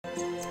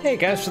Hey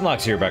guys,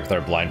 Finlox here, back with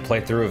our blind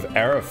playthrough of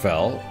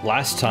Arafel.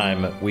 Last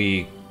time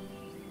we...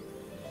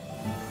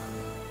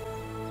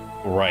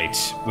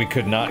 we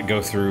could not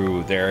go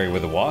through the area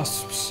with the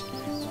wasps.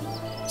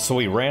 So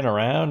we ran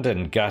around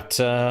and got,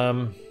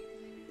 you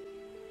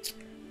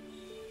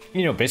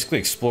know, basically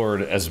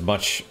explored as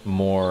much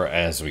more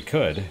as we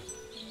could.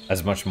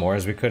 As much more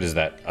as we could? Is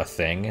that a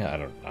thing? I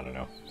don't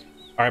know.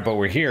 Alright, but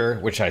we're here,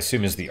 which I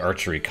assume is the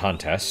archery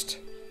contest.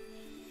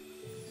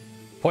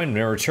 Point of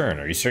no return.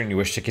 Are you certain you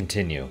wish to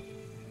continue?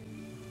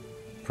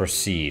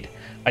 Proceed.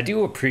 I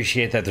do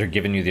appreciate that they're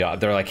giving you the...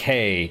 They're like,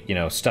 hey, you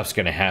know, stuff's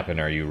gonna happen.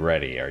 Are you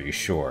ready? Are you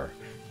sure?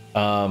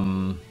 I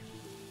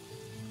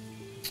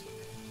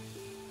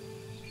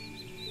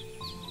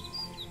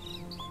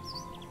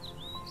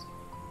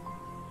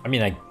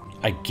mean,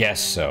 I guess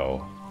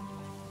so.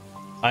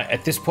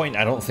 At this point,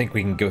 I don't think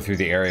we can go through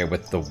the area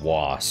with the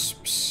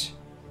wasps.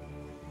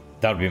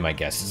 That would be my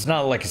guess. It's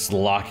not like it's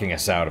locking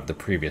us out of the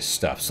previous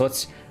stuff. So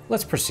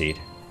let's proceed.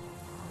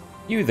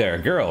 You there,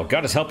 girl.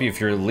 God has help you if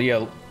you're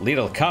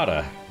Lita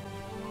Kata.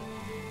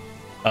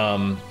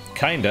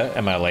 Kinda.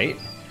 Am I late?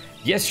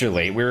 Yes, you're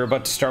late. We were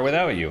about to start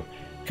without you.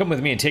 Come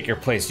with me and take your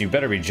place. You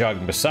better be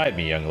jogging beside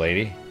me, young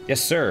lady.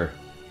 Yes, sir.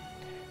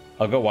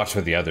 I'll go watch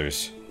with the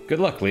others. Good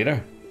luck,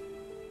 Lita.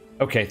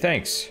 Okay,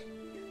 thanks.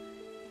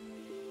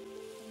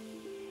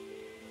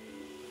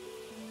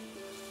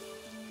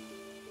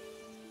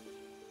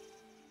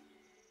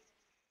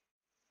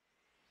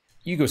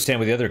 You go stand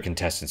with the other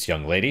contestants,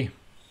 young lady.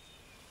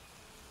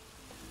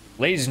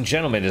 Ladies and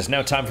gentlemen, it is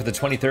now time for the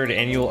 23rd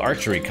annual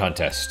archery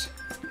contest.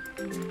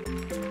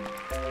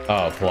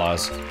 Oh,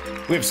 applause.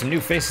 We have some new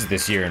faces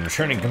this year and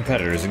returning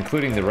competitors,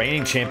 including the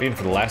reigning champion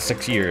for the last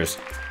 6 years,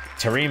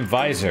 Tarim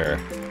Visor.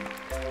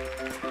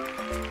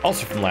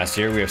 Also from last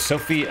year, we have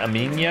Sophie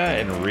Aminya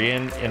and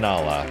Rian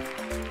Inala.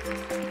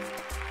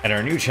 And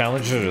our new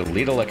challengers are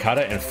Lita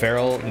Lakata and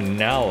Farrell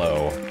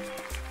Nalo.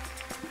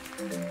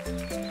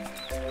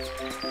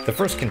 The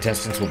first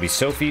contestants will be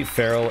Sophie,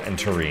 Farrell, and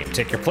Tarim.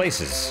 Take your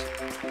places.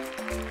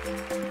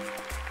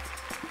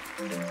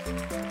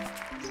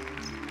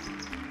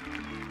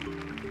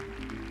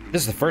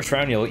 This is the first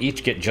round. You'll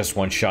each get just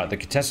one shot. The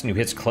contestant who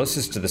hits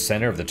closest to the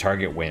center of the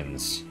target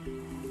wins.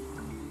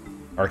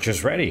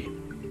 Archers ready.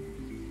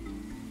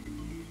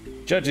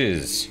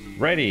 Judges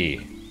ready.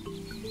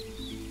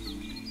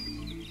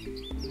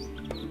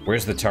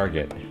 Where's the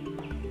target?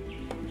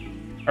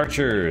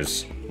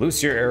 Archers,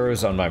 loose your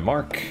arrows on my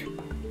mark.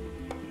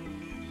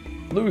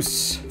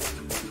 Loose.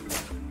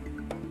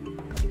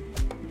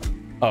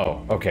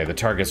 Oh, okay, the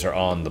targets are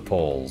on the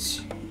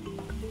poles.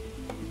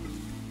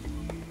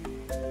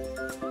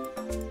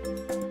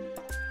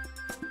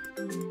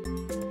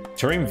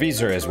 Tarim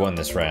Visor has won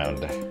this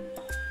round.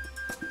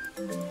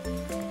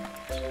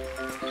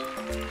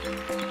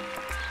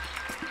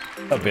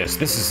 Abyss,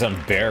 this is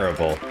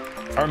unbearable.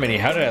 Armini,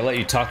 how did I let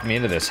you talk me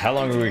into this? How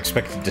long are we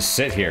expected to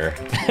sit here?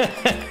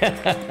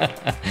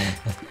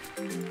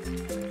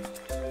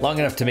 Long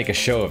enough to make a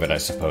show of it, I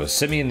suppose.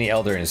 Simeon the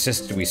Elder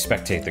insisted we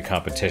spectate the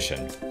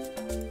competition.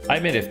 I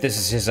admit, if this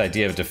is his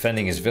idea of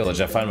defending his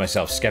village, I find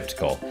myself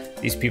skeptical.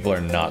 These people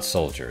are not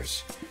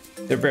soldiers.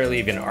 They're barely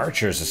even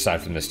archers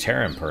aside from this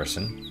Tarim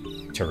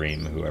person.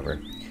 Tarim,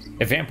 whoever.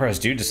 If vampires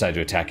do decide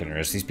to attack in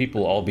earnest, these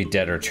people will all be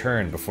dead or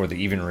turned before they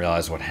even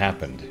realize what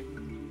happened.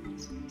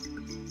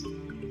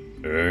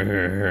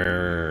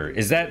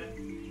 Is that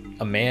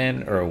a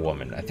man or a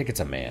woman? I think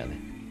it's a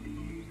man.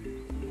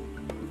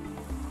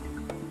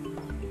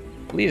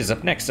 Lita's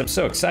up next. I'm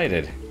so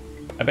excited.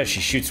 I bet she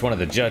shoots one of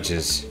the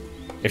judges.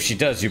 If she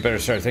does, you better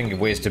start thinking of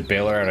ways to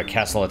bail her out of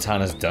Castle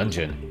Atana's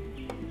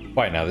dungeon.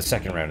 Quiet now, the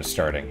second round is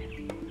starting.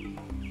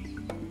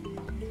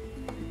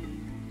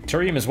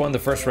 Tarim has won the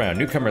first round.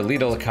 Newcomer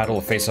Lita Lakata will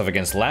face off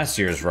against last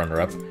year's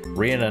runner-up,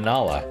 Rian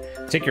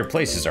Anala. Take your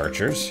places,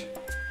 archers.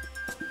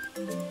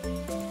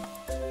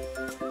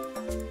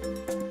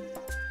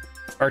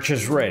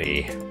 Archers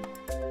ready.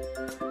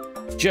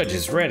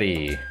 Judges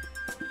ready.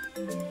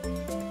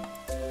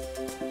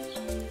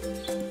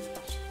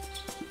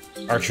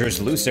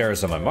 Archers, loose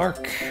arrows on my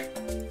mark.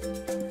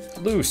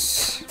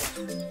 Loose.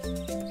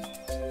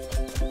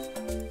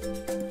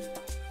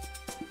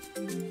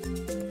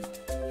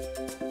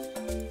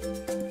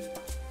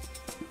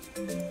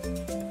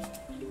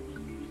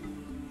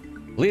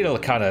 Lita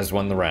Lakata has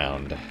won the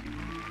round.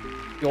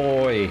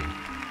 Oi.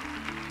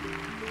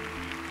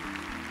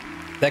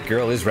 That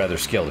girl is rather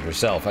skilled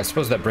herself. I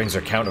suppose that brings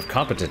her count of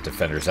competent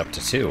defenders up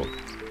to 2.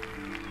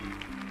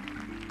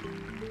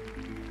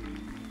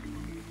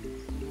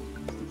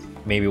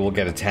 Maybe we'll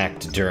get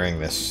attacked during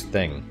this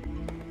thing.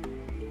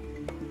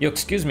 You'll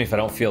excuse me if I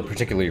don't feel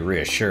particularly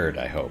reassured,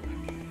 I hope.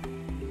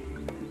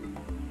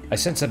 I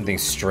sense something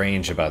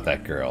strange about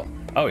that girl.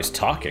 Oh, he's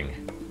talking.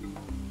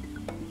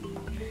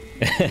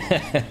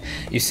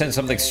 You sense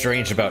something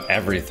strange about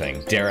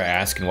everything. Dare I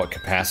ask in what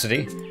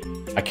capacity?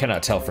 I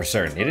cannot tell for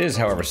certain. It is,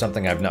 however,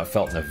 something I've not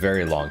felt in a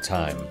very long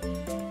time.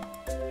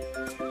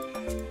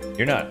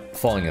 You're not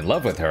falling in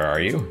love with her,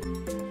 are you?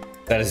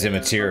 That is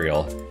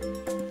immaterial.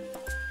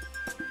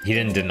 He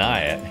didn't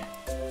deny it.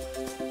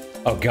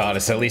 Oh,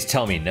 goddess, at least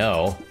tell me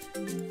no.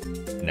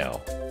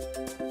 No.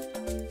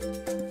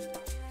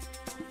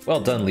 Well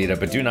done, Lita,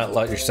 but do not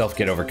let yourself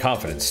get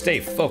overconfident. Stay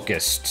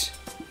focused.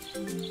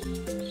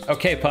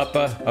 Okay,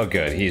 Papa. Oh,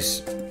 good.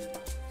 He's...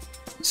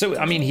 So,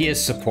 I mean, he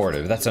is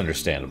supportive. That's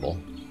understandable.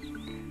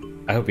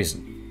 I hope he's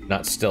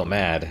not still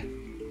mad.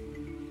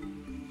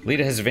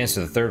 Lita has advanced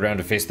to the third round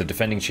to face the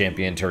defending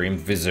champion, Tarim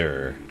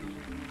Vizir.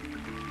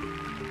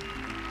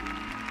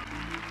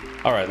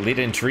 Alright,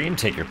 Lita and Tarim,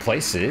 take your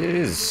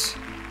places.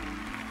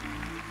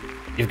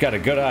 You've got a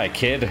good eye,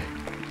 kid.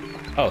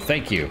 Oh,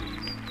 thank you.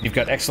 You've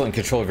got excellent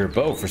control of your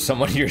bow for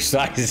someone your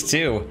size,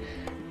 too.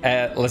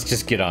 Let's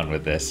just get on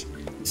with this.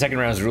 The second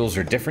round's rules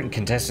are different.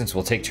 Contestants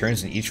will take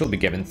turns and each will be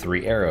given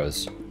 3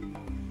 arrows.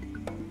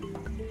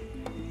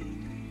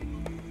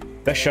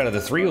 Best shot of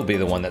the 3 will be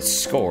the one that's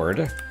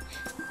scored.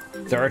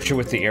 The archer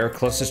with the arrow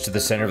closest to the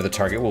center of the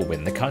target will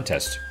win the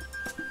contest.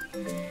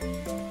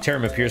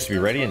 Tarim appears to be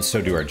ready, and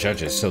so do our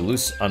judges. So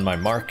loose on my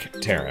mark,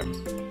 Tarim.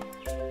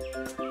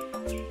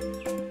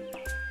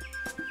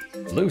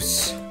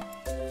 Loose.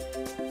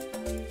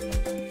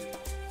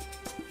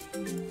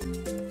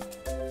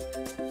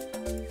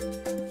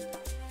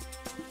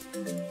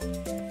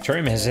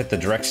 Tarim has hit the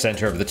direct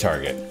center of the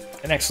target.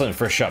 An excellent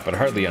first shot, but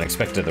hardly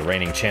unexpected of the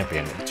reigning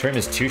champion. Tarim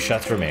has 2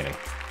 shots remaining.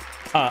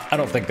 I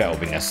don't think that will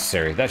be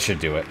necessary. That should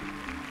do it.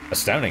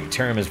 Astounding.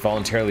 Tarim has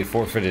voluntarily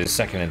forfeited his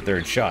second and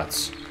third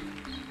shots.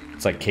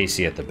 It's like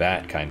Casey at the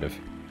bat, kind of.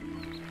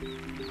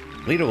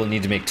 Lita will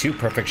need to make 2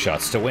 perfect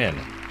shots to win.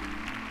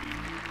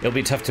 It'll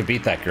be tough to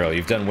beat that girl.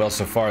 You've done well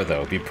so far,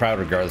 though. Be proud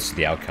regardless of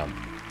the outcome.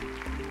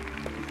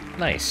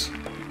 Nice.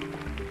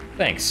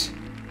 Thanks.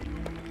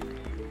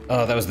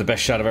 Oh, that was the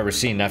best shot I've ever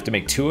seen. I have to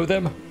make 2 of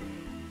them?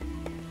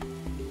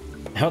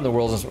 How in the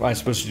world am I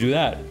supposed to do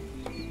that?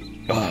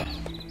 Ugh.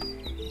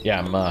 Yeah,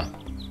 I'm,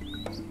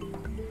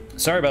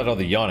 sorry about all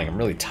the yawning. I'm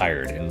really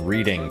tired, and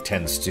reading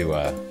tends to,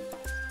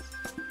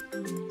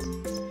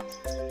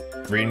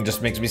 reading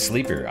just makes me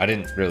sleepier. I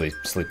didn't really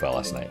sleep well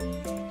last night.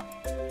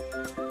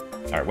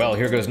 Alright, well,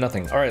 here goes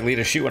nothing. Alright,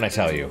 Lita, shoot when I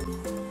tell you.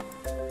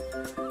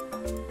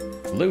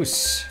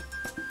 Loose.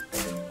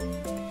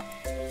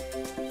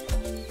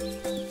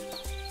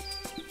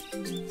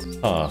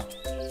 Huh.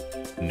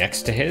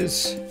 Next to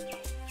his?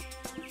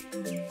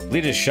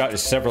 Lita's shot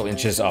is several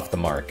inches off the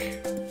mark.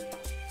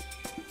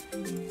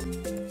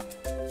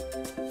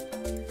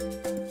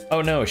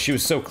 Oh no, she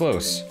was so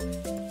close.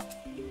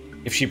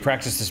 If she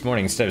practiced this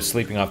morning instead of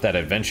sleeping off that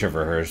adventure of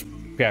hers,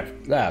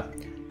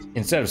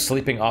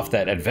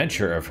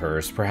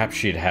 perhaps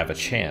she'd have a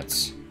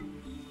chance.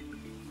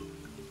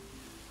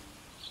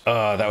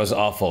 That was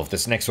awful. If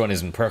this next one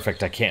isn't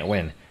perfect, I can't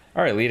win.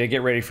 Alright, Lita,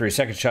 get ready for your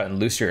second shot and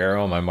loose your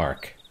arrow on my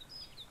mark.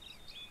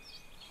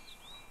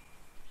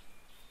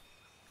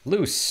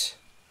 Loose.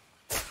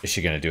 Is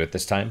she gonna do it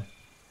this time?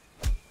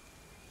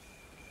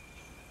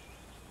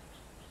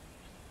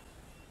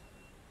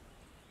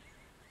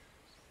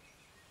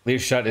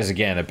 Lita's shot is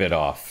again a bit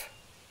off.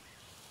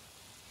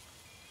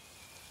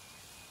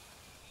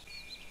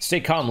 Stay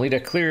calm, Lita.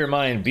 Clear your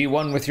mind. Be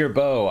one with your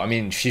bow. I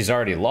mean, she's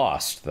already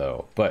lost,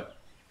 though, but...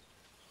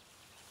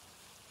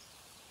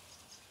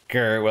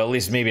 Grr, well, at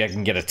least maybe I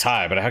can get a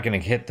tie, but how can I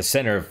hit the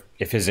center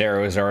if his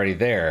arrow is already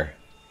there?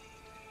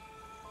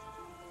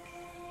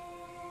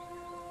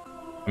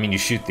 I mean, you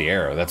shoot the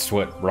arrow. That's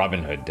what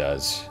Robin Hood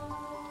does.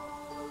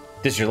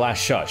 This is your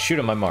last shot. Shoot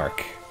on my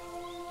mark.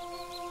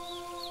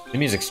 The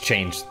music's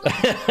changed.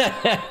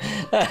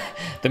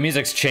 The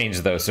music's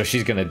changed, though, so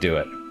she's gonna do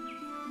it.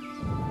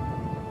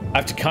 I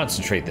have to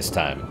concentrate this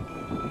time.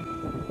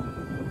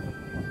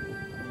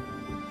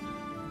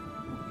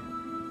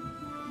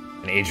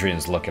 And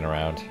Adrian's looking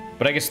around.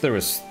 But I guess there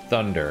was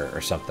thunder or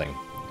something.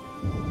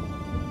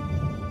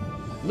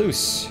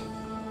 Loose.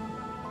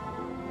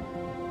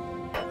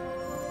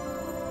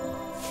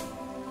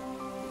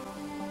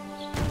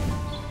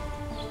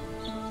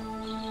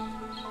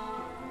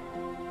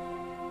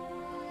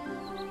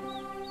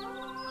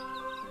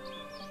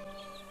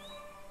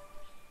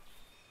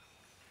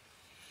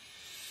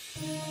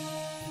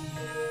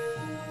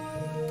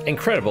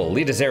 Incredible!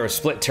 Lita's arrow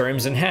split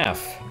Tarim's in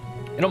half.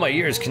 In all my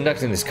years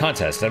conducting this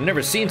contest, I've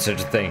never seen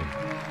such a thing.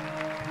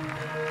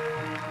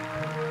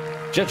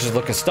 Judges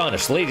look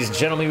astonished. Ladies and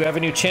gentlemen, we have a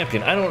new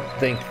champion. I don't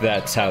think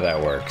that's how that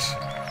works.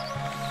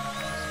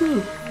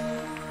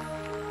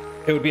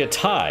 It would be a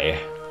tie.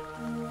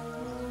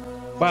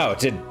 Wow,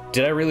 did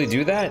I really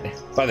do that?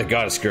 By the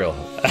goddess girl.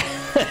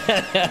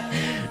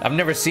 I've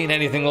never seen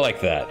anything like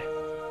that.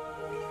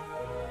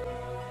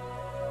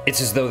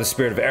 It's as though the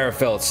spirit of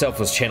Arafel itself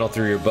was channeled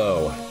through your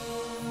bow.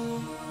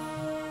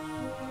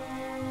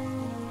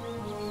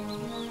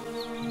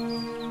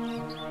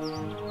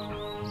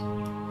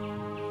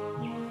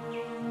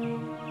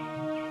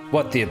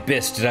 What the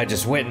abyss did I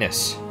just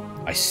witness?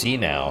 I see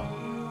now.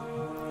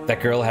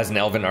 That girl has an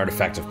elven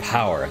artifact of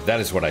power. That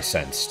is what I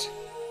sensed.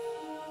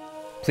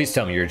 Please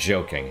tell me you're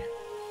joking.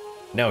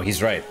 No,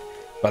 he's right.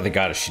 By the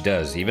goddess, she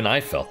does. Even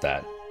I felt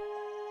that.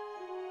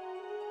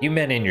 You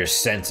men in your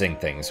sensing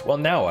things. Well,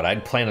 now what?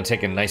 I'd plan on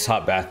taking a nice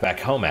hot bath back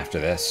home after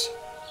this.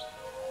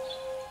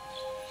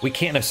 We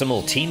can't have some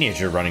little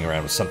teenager running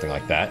around with something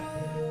like that.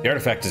 The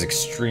artifact is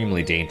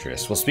extremely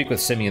dangerous. We'll speak with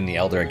Simeon the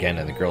Elder again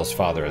and the girl's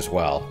father as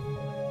well.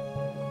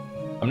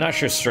 I'm not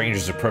sure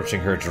strangers approaching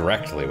her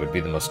directly would be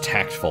the most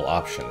tactful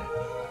option.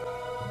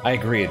 I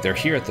agree, they're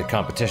here at the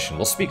competition.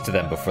 We'll speak to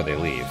them before they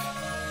leave.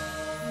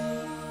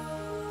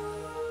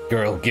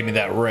 Girl, give me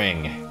that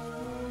ring.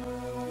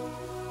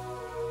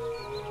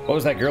 What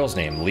was that girl's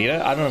name?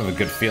 Lita? I don't have a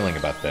good feeling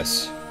about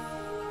this.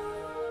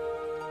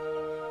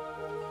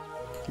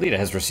 Lita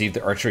has received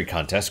the archery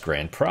contest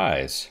grand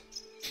prize.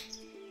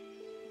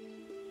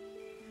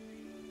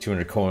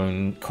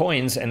 200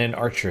 coins and an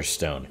archer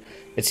stone.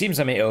 It seems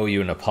I may owe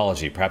you an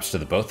apology, perhaps to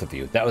the both of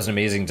you. That was an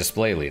amazing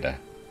display, Lita.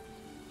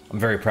 I'm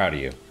very proud of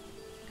you.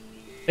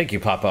 Thank you,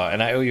 Papa,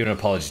 and I owe you an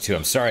apology too.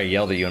 I'm sorry I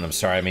yelled at you and I'm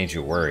sorry I made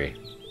you worry.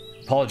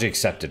 Apology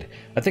accepted.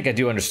 I think I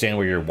do understand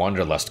where your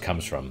wanderlust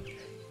comes from.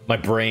 My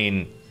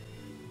brain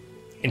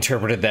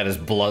interpreted that as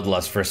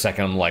bloodlust for a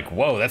second. I'm like,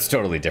 whoa, that's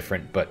totally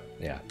different, but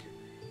yeah.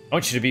 I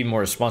want you to be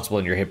more responsible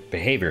in your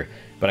behavior,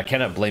 but I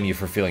cannot blame you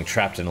for feeling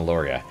trapped in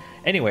Aloria.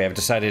 Anyway, I've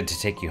decided to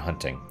take you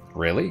hunting.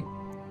 Really?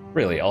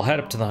 Really, I'll head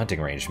up to the hunting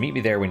range. Meet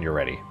me there when you're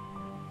ready.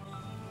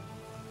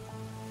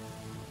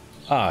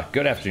 Ah,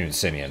 good afternoon,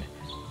 Simeon.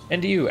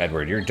 And to you,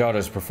 Edward, your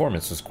daughter's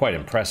performance was quite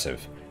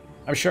impressive.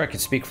 I'm sure I could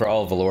speak for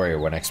all of Aloria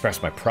when I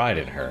express my pride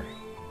in her.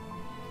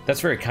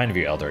 That's very kind of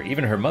you, Elder.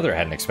 Even her mother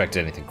hadn't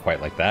expected anything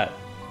quite like that.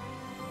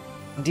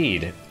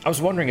 Indeed. I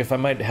was wondering if I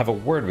might have a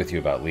word with you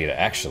about Lita,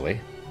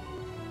 actually.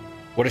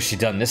 What has she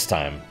done this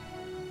time?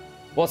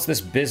 Well, it's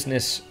this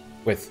business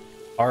with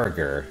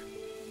Arger.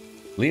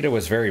 Lita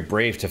was very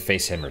brave to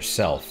face him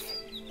herself.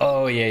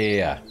 Oh,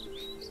 yeah.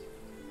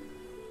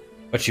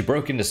 But she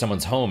broke into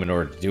someone's home in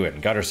order to do it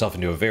and got herself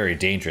into a very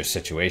dangerous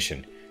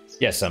situation.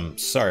 Yes, I'm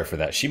sorry for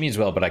that. She means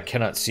well, but I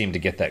cannot seem to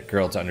get that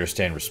girl to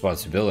understand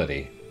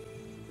responsibility.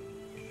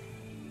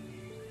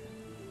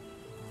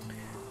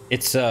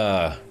 It's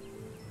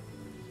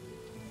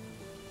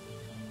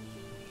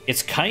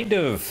kind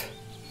of...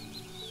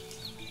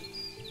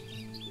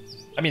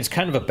 I mean, it's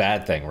kind of a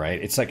bad thing,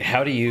 right? It's like,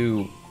 how do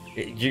you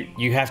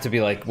have to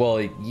be like,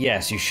 well,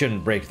 yes, you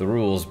shouldn't break the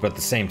rules, but at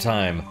the same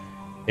time,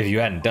 if you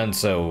hadn't done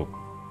so,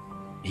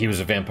 he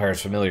was a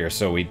vampire's familiar,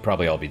 so we'd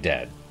probably all be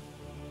dead.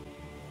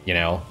 You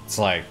know? It's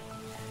like,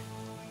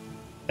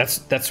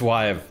 that's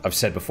why I've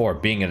said before,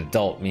 being an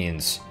adult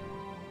means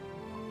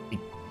you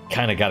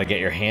kind of got to get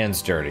your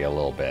hands dirty a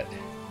little bit.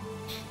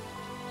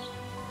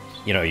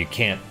 You know, you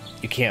can't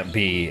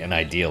be an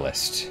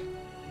idealist.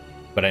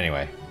 But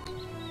anyway.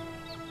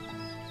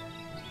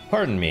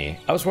 Pardon me,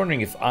 I was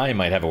wondering if I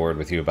might have a word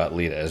with you about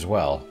Lita as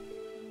well.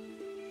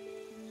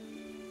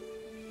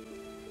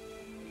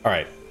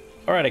 Alright,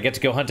 I get to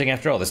go hunting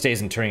after all. This day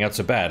isn't turning out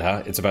so bad,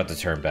 huh? It's about to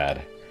turn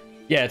bad.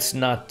 Yeah, it's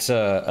not,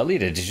 Alita,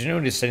 did you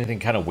notice anything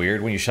kind of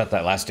weird when you shot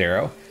that last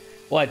arrow?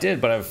 Well, I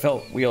did, but I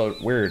felt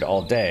weird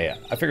all day.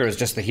 I figured it was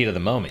just the heat of the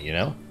moment, you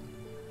know?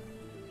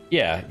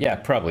 Yeah,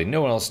 probably.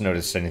 No one else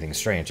noticed anything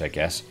strange, I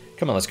guess.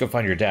 Come on, let's go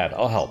find your dad.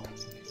 I'll help.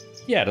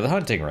 Yeah, to the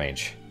hunting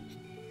range.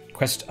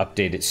 Quest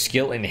updated.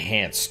 Skill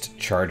enhanced.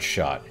 Charge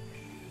shot.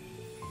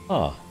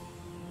 Huh.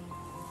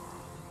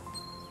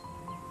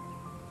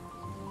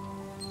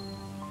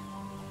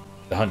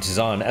 The hunt is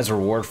on. As a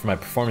reward for my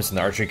performance in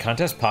the archery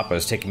contest, Papa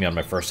is taking me on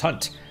my first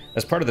hunt.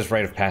 As part of this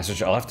rite of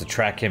passage, I'll have to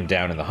track him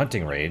down in the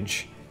hunting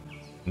range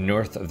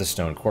north of the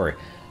stone quarry.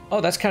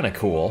 Oh, that's kind of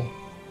cool.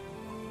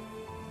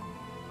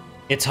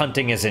 It's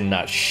hunting as in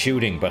not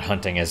shooting, but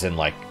hunting as in,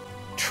 like,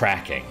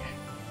 tracking.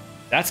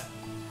 That's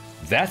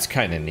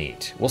kind of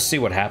neat. We'll see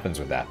what happens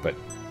with that, but...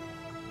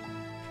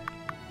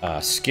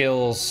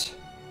 skills...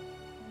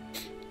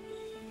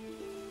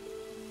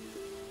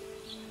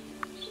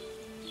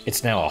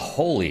 It's now a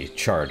holy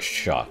charged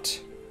shot.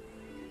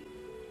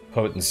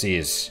 Potency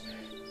is...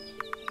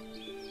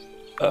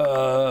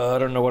 I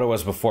don't know what it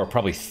was before.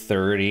 Probably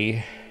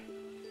 30.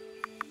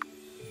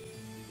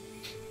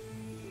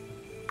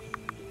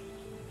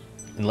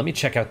 And let me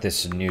check out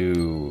this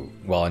new...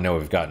 Well, I know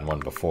we've gotten one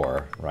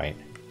before, right?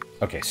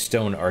 Okay,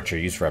 stone archer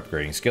used for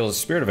upgrading skills.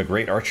 The spirit of a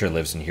great archer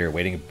lives in here,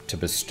 waiting to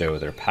bestow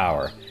their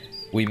power.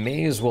 We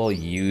may as well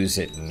use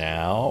it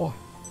now.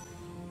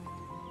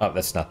 Oh,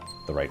 that's not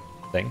the right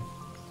thing.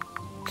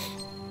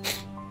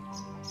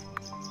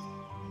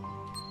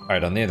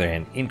 Alright, on the other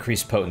hand,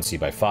 increase potency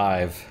by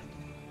 5.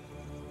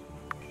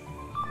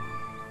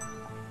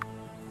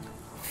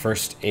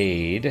 First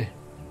aid.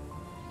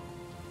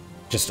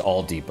 Just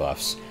all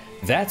debuffs.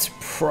 That's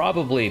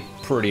probably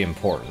pretty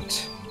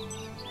important.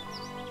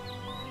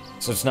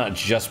 So it's not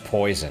just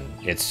poison,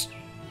 it's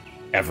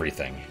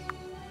everything.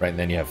 Right, and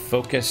then you have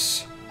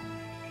focus.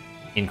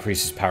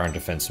 Increases power and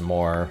defense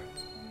more.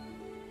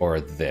 Or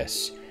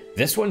this.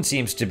 This one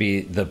seems to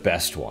be the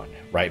best one,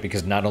 right?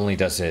 Because not only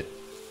does it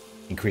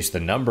increase the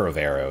number of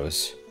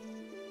arrows...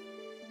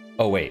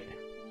 Oh, wait.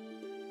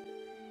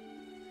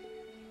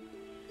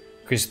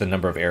 Increase the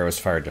number of arrows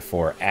fired to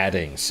 4,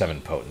 adding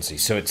 7 potency.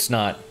 So it's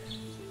not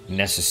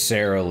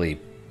necessarily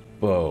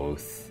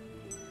both,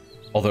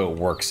 although it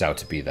works out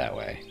to be that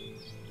way.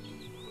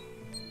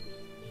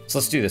 So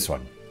let's do this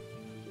one.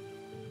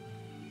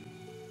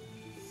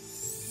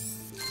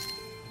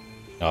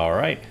 All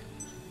right.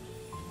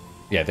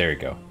 Yeah, there you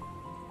go.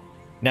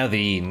 Now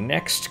the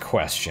next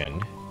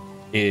question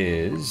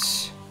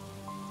is...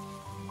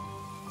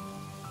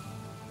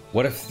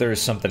 what if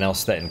there's something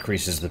else that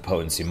increases the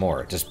potency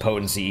more? Does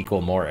potency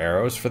equal more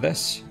arrows for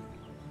this?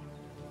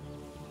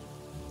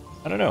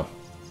 I don't know.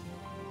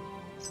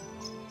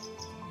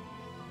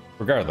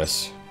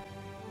 Regardless.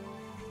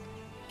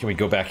 Can we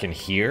go back in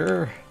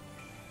here?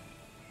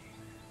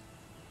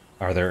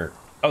 Are there...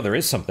 oh, there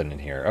is something in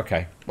here.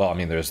 Okay. Well, I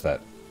mean, there's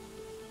that.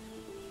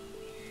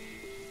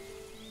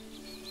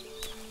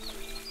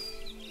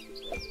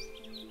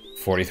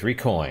 $43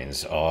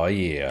 coins. Oh,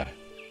 yeah.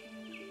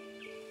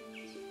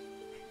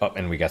 Oh,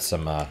 and we got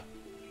some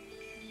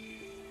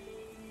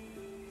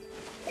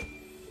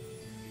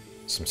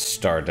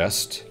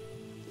stardust.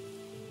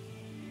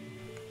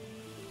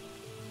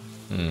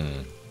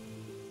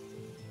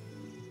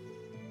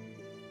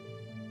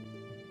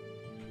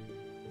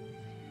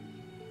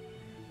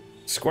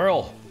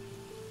 Squirrel!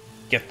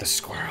 Get the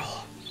squirrel.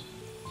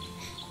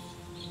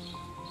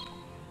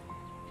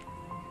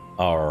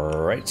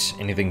 Alright,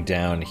 anything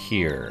down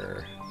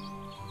here?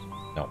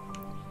 No.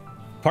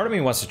 Part of me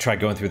wants to try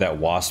going through that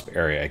wasp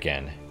area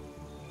again.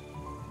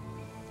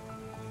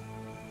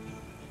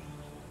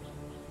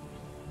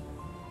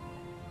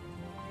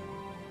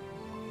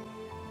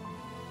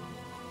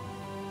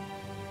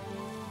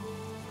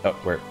 Oh,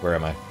 where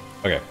am I?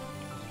 Okay.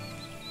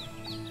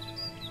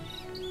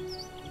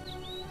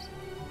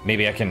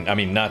 Maybe I can, I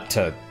mean, not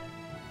to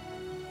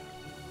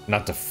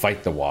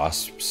fight the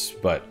wasps,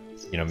 but,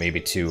 you know, maybe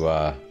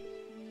to,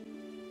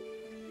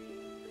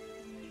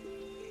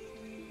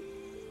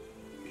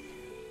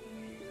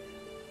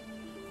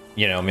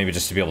 you know, maybe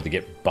just to be able to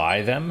get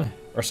by them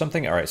or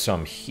something. All right, so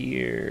I'm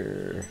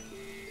here.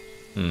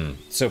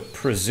 So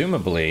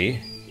presumably,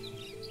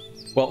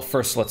 well,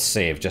 first let's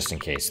save just in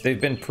case.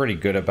 They've been pretty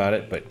good about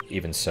it, but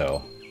even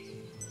so.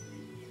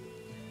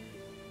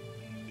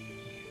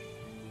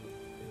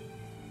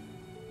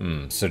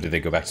 So do they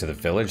go back to the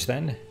village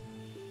then?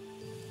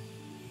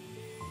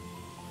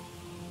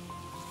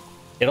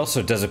 It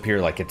also does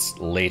appear like it's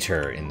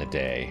later in the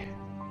day.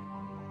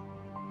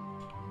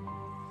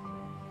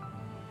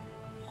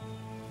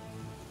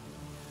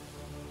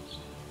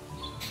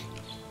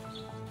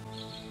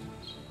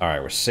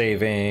 Alright, we're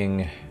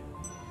saving.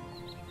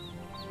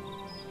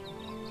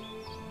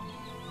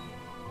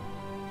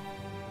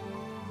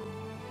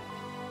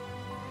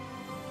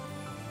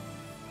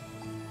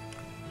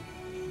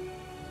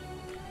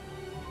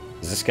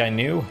 Is this guy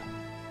new?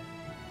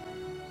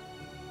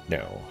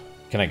 No.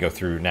 Can I go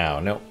through now?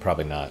 Nope,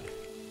 probably not.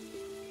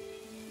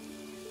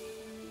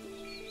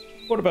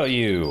 What about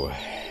you?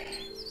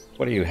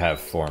 What do you have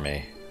for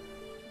me?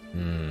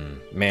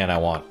 Man, I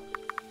want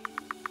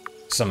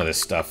some of this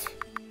stuff.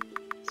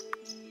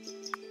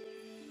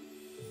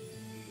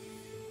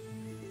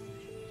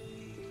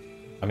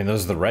 I mean,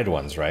 those are the red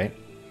ones, right?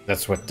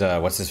 That's what,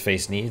 what's his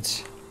face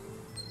needs?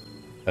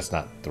 That's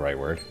not the right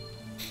word.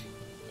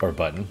 Or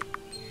button.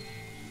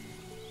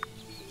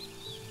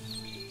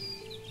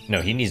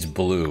 No, he needs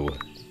blue.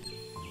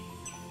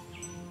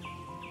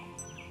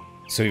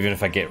 So even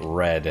if I get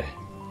red,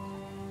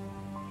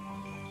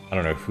 I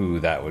don't know who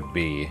that would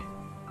be.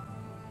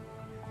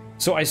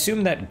 So I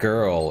assume that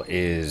girl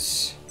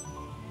is...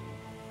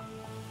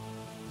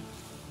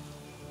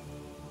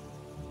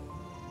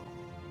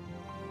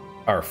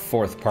 our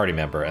fourth party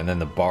member, and then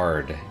the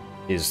bard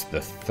is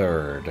the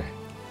third.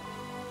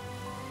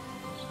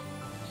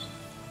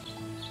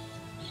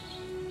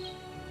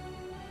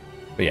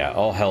 But yeah,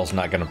 all hell's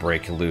not gonna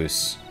break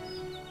loose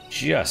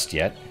just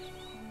yet.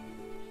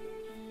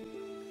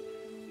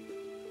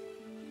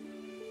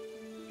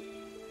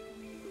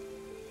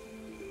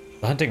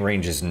 The hunting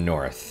range is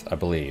north, I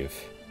believe.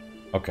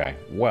 Okay,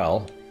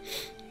 well...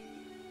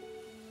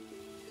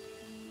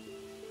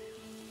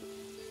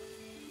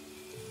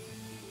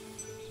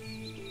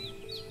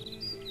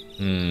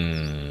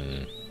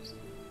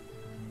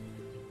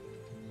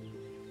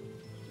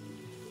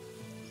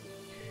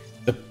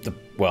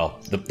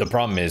 The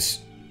problem is,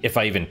 if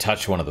I even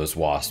touch one of those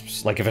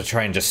wasps, like if I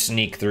try and just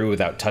sneak through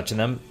without touching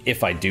them,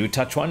 if I do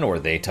touch one, or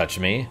they touch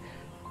me,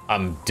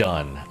 I'm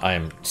done.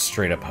 I'm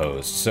straight up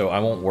hosed. So I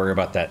won't worry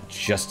about that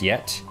just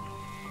yet.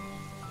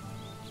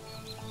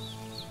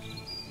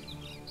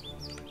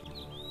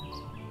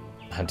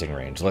 Hunting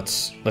range.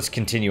 Let's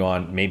continue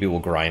on. Maybe we'll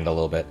grind a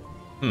little bit.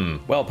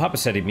 Well, Papa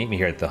said he'd meet me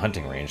here at the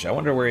hunting range. I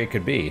wonder where he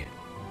could be.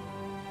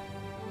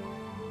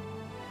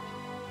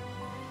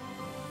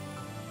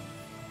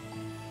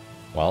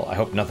 Well, I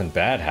hope nothing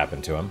bad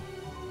happened to him.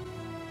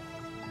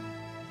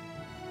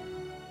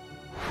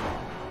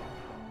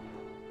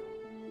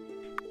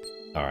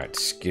 Alright,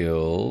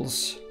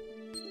 skills.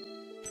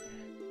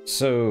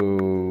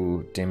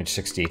 So, damage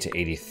 68 to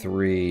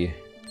 83.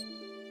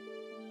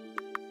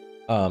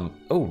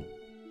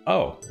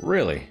 Oh,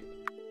 really?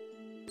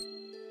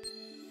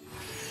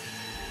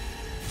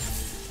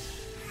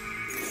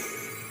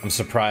 I'm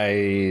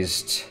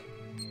surprised.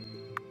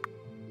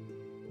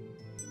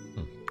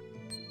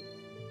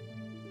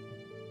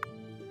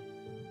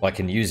 Well, I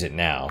can use it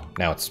now.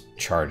 Now it's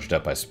charged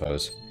up, I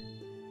suppose.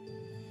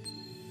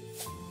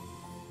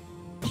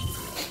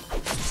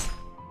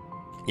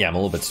 Yeah, I'm a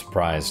little bit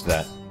surprised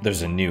that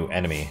there's a new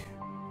enemy.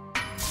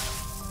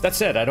 That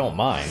said, I don't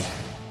mind.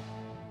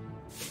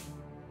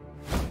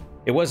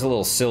 It was a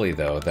little silly,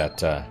 though,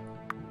 that...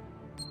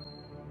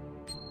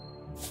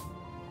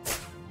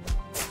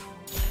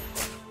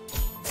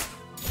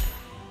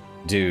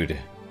 Dude,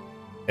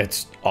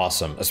 it's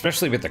awesome.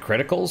 Especially with the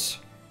criticals.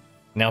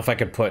 Now if I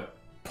could put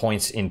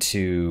points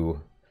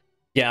into...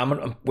 Yeah,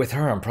 with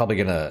her, I'm probably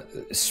gonna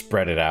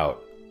spread it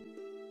out.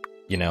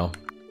 You know?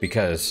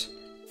 Because...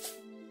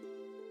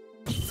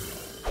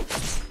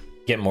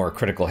 get more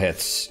critical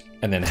hits,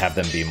 and then have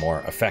them be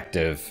more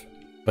effective.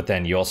 But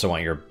then you also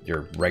want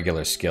your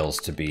regular skills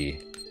to be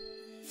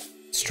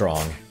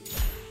strong.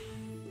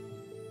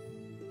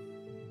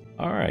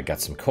 Alright, got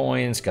some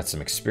coins, got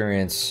some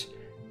experience.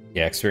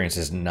 Yeah, experience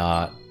is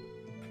not...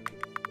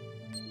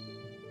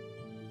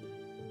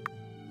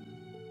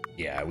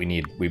 Yeah,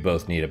 we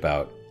both need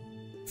about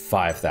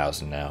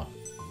 5,000 now.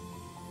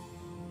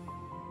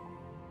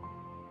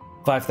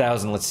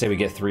 5,000, let's say we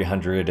get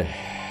 300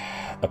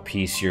 a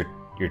piece, you're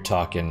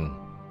talking...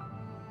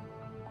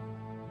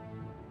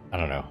 I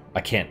don't know.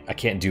 I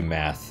can't do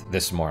math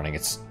this morning.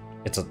 It's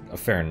a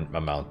fair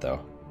amount though.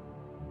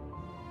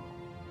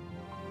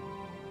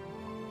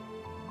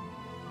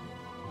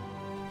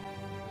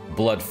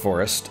 Blood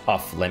Forest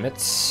off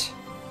limits.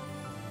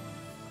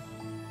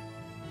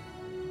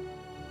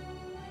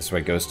 This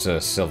way goes to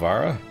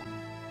Silvara.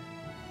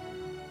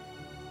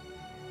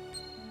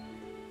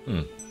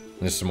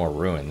 There's some more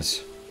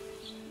ruins.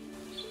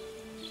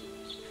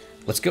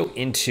 Let's go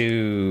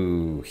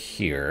into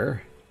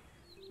here.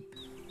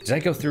 Did I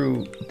go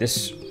through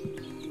this?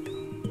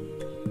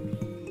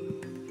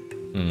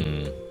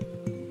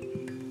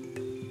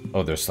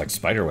 Oh, there's like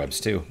spider webs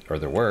too, or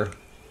there were.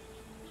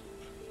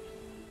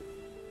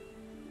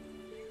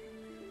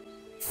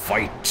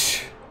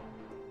 Fight.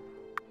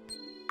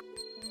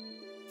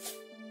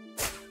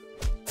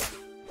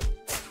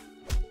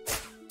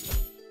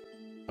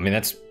 I mean,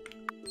 it's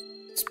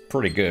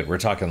pretty good. We're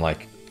talking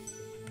like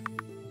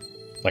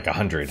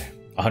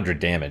 100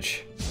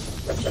 damage.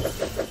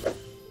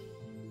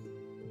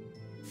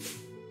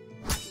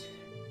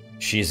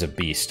 She's a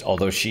beast,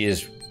 although she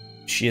is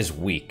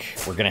weak.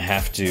 We're gonna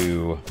have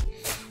to...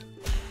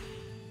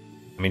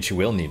 I mean, she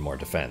will need more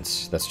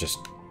defense. That's just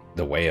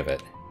the way of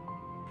it.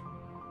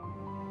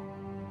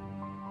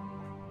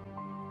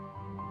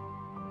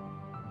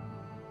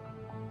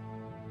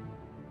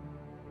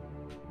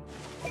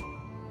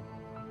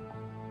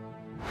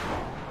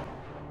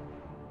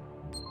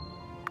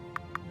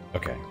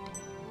 Okay.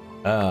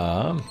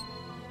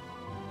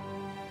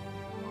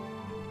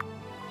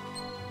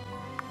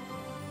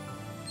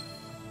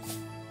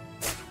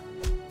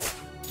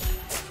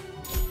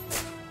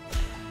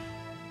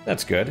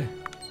 That's good.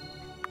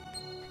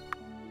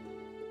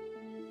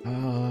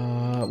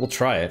 We'll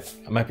try it.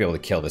 I might be able to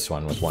kill this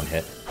one with one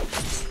hit.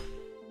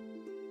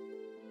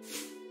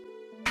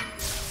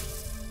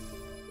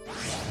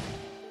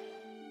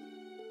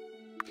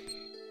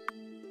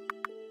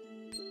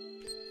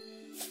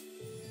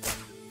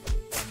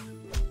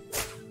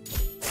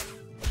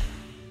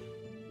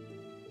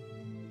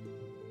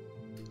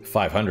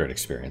 $500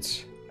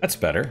 experience. That's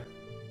better.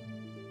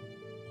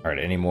 All right,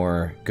 any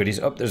more goodies?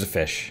 Oh, there's a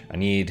fish. I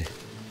need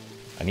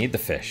the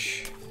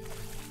fish.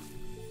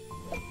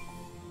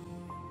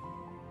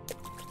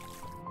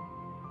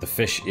 The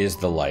fish is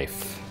the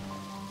life.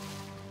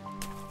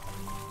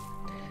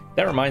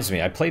 That reminds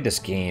me, I played this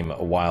game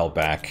a while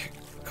back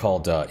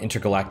called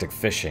Intergalactic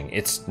Fishing.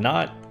 It's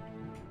not...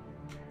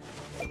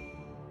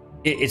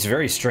 It's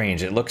very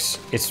strange. It looks...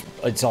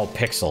 It's all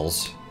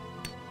pixels.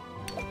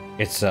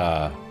 It's,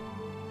 I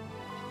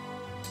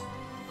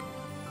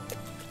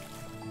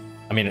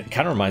mean, it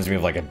kind of reminds me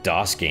of like a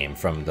DOS game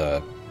from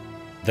the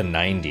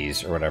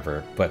 90s or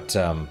whatever, but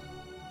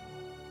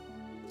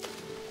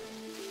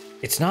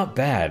it's not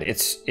bad.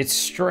 It's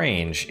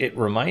strange. It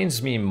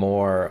reminds me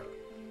more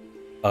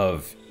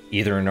of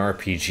either an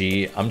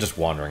RPG. I'm just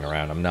wandering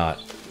around. I'm not...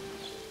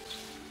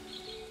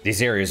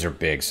 These areas are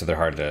big, so they're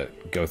hard to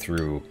go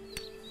through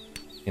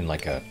in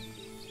like a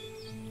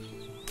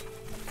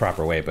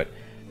proper way, but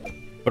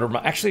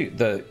actually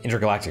the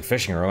Intergalactic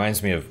Fishing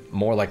reminds me of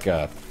more like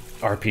a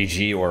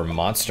RPG or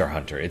Monster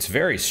Hunter. It's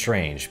very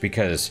strange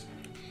because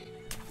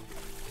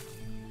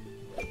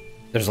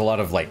there's a lot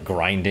of like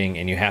grinding,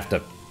 and you have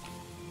to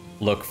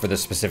look for the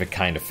specific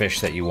kind of fish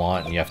that you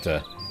want, and you have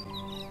to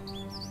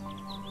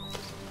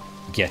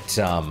get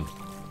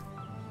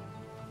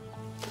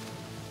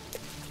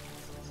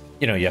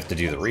you know, you have to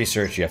do the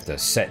research, you have to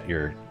set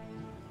your,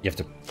 you have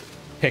to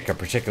pick a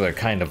particular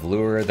kind of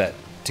lure that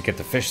to get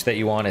the fish that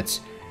you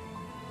want.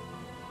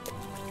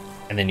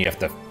 And then you have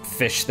to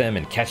fish them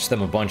and catch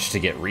them a bunch to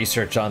get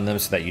research on them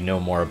so that you know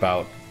more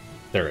about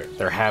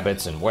their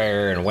habits and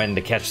where and when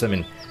to catch them.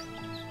 And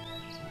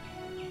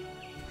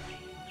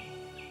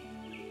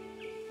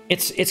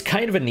it's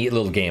kind of a neat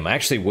little game. I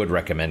actually would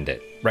recommend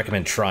it.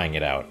 Recommend trying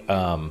it out.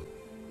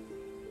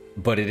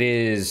 But it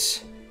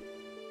is...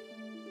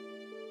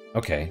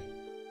 Okay.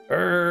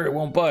 It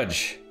won't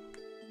budge.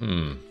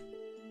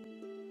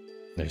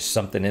 There's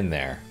something in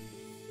there.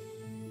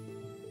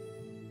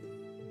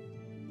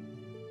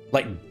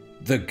 Like,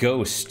 the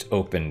ghost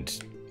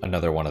opened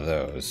another one of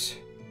those.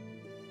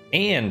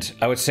 And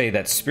I would say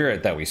that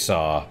spirit that we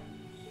saw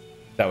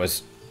that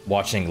was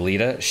watching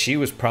Lita, she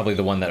was probably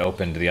the one that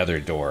opened the other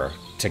door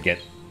to get...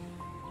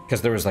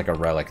 Because there was like a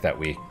relic that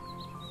we...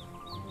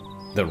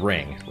 The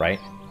ring, right?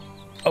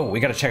 Oh,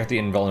 we gotta check out the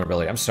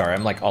invulnerability. I'm sorry,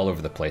 I'm like all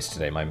over the place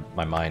today.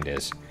 My mind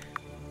is.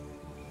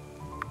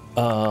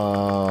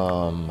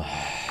 Oh,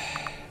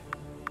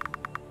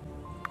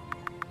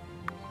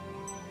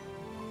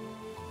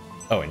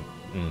 and...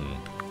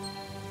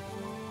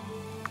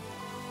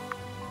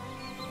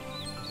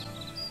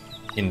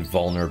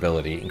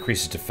 Invulnerability.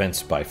 Increases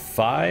defense by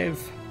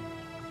 5.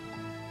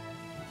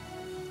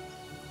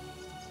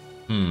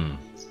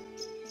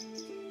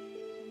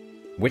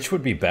 Which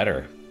would be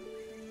better?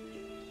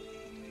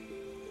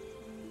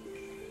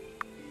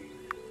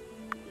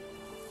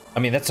 I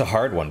mean, that's a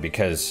hard one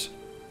because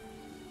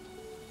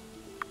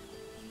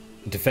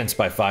defense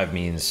by 5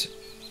 means,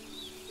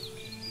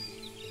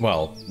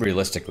 well,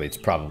 realistically, it's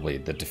probably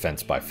the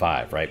defense by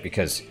 5, right?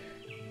 Because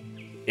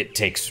it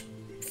takes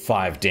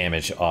 5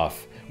 damage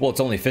off. Well, it's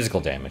only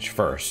physical damage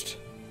first,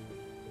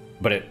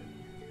 but it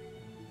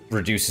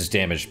reduces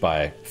damage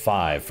by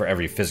 5 for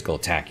every physical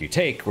attack you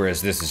take,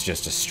 whereas this is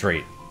just a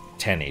straight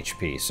 10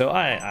 HP. So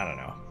I don't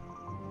know.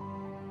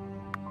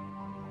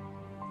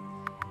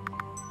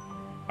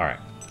 All right.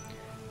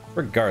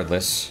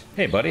 Regardless,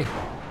 hey buddy.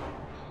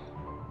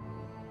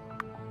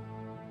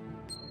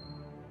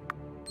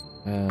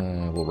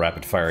 We'll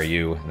rapid fire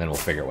you, and then we'll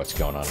figure out what's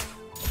going on.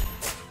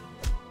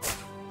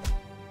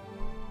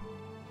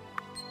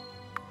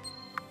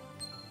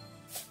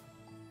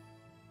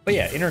 But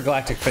yeah,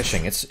 intergalactic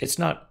fishing. It's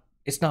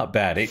not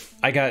bad.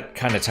 I got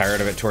kind of tired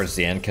of it towards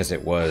the end because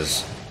it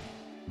was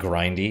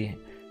grindy,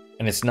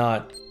 and it's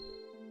not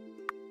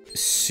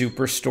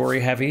super story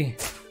heavy.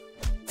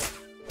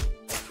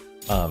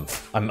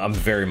 I'm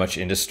very much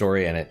into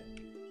story, and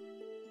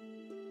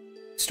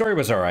story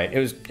was alright. It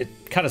was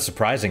kind of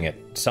surprising at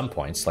some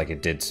points, like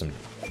it did some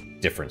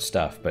different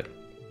stuff, but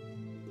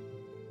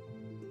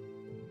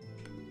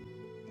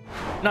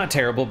not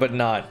terrible, but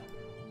not.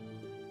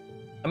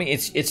 I mean,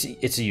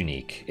 it's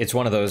unique. It's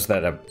one of those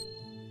that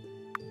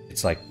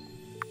it's like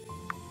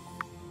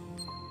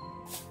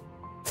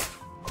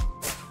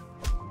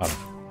I'm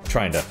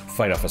trying to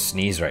fight off a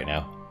sneeze right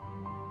now.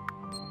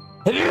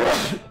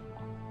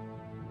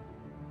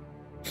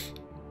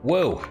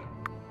 Whoa.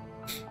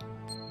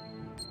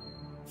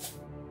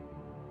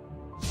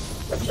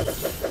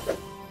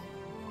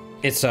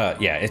 It's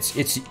yeah,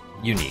 it's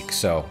unique,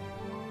 so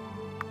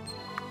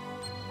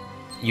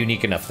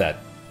unique enough that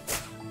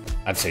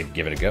I'd say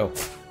give it a go.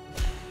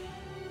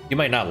 You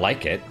might not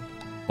like it,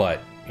 but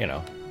you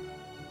know,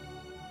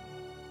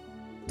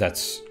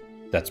 that's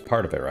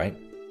part of it, right?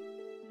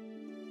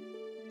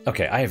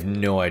 Okay, I have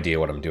no idea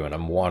what I'm doing.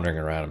 I'm wandering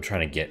around. I'm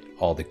trying to get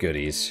all the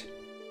goodies.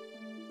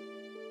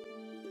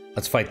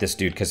 Let's fight this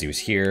dude because he was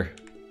here.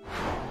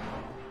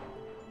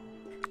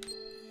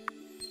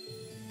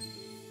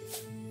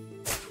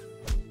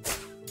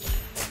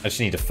 I just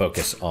need to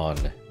focus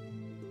on...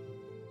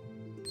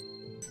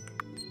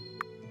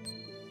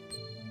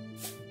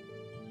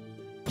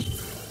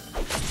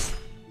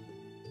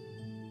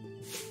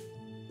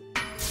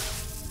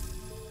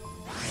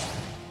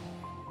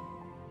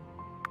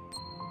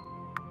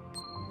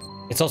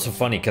 It's also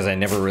funny because I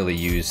never really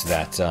used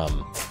that,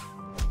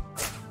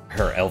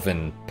 her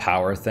elven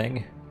power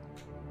thing.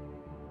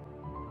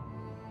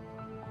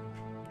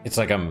 It's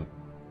like I'm...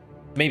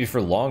 Maybe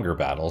for longer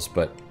battles,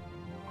 but...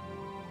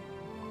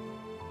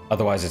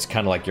 Otherwise, it's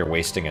kind of like you're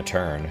wasting a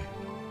turn.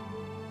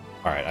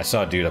 Alright, I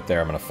saw a dude up there.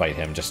 I'm gonna fight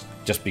him just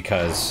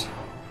because...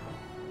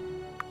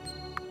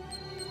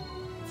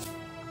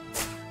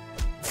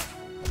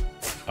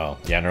 Oh,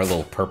 yeah, and our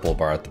little purple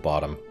bar at the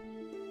bottom.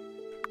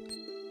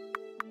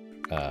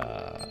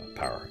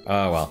 Power.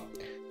 Oh, well.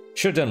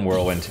 Should've done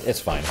Whirlwind. It's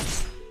fine.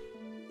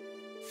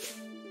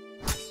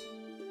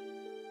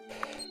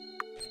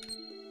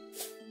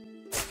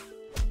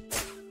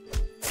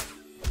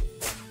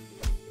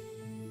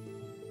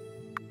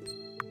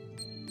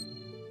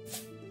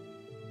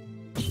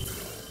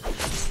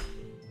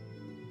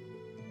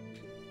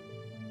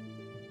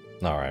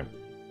 Alright.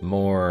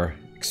 More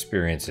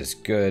experience is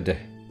good.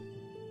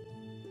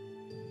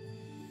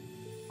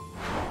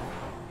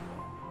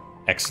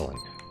 Excellent.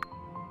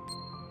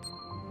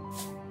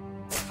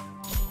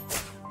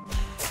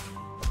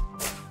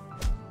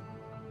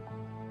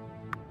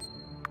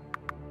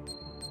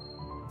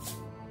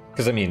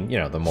 Because, I mean, you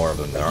know, the more of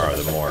them there are,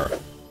 the more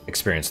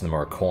experience and the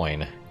more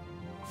coin.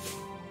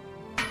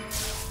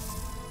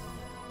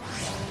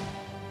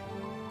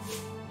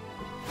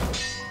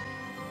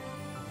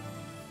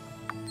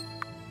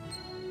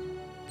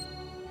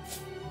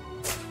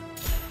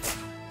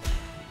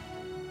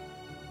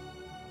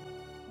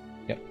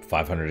 Yep,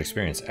 500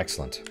 experience.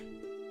 Excellent.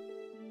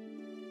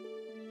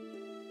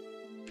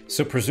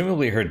 So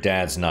presumably her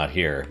dad's not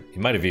here. He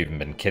might have even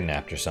been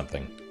kidnapped or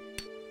something.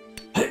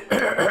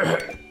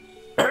 I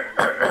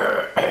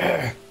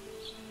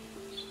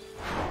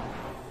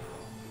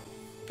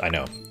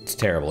know. It's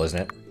terrible, isn't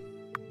it?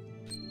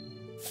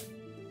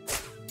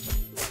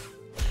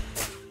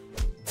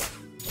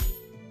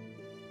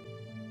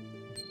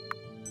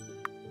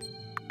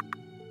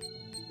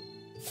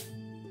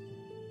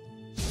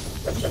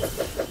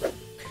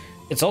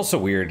 It's also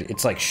weird.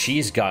 It's like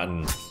she's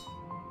gotten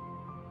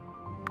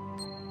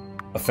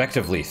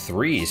effectively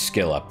 3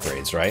 skill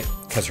upgrades, right?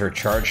 Because her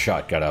charge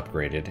shot got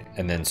upgraded,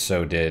 and then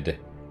so did...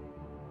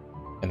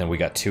 And then we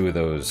got 2 of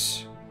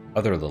those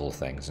other little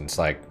things, and it's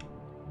like...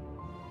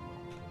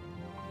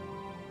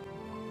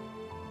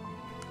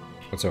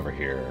 What's over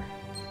here?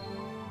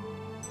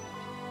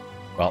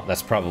 Well,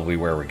 that's probably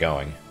where we're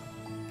going.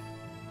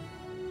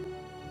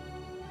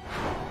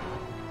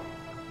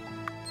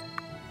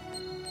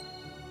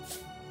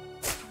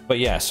 But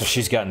yeah, so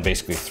she's gotten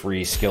basically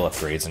 3 skill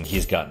upgrades, and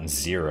he's gotten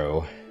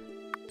 0.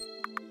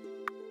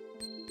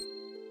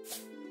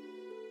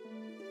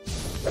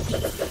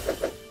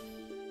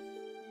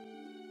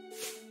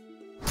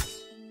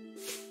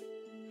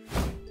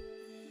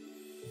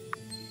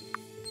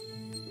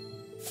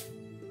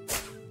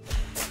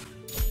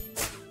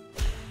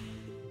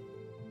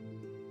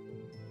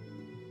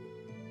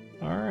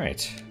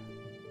 Alright.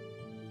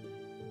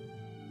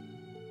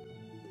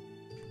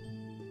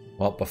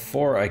 Well,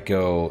 before I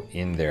go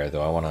in there,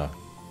 though, I want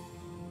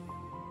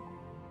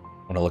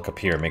to look up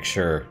here, make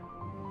sure.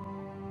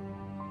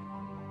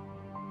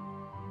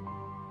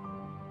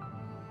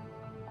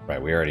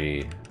 Right, we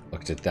already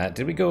looked at that.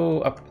 Did we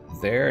go up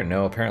there?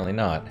 No, apparently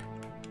not.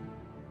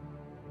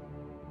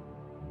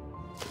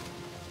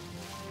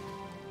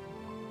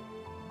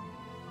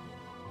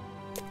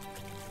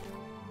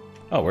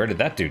 Oh, where did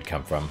that dude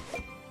come from?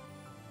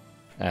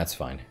 That's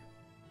fine.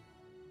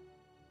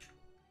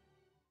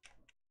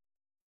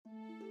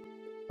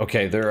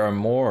 Okay, there are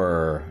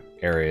more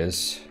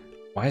areas.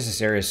 Why is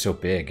this area so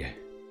big?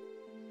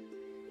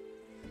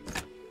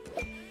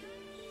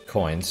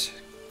 Coins.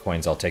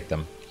 Coins, I'll take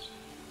them.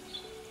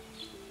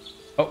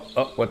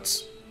 Oh,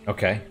 what's...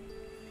 Okay.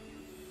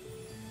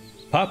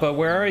 Papa,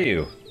 where are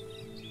you?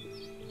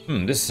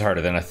 This is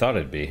harder than I thought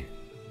it'd be.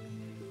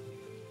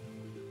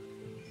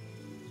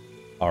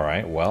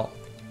 Alright, well...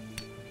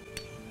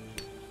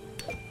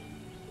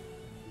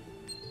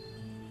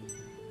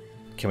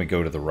 Can we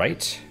go to the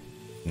right?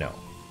 No.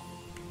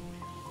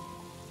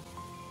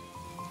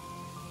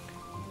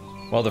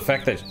 Well, the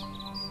fact that,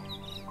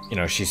 you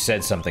know, she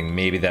said something,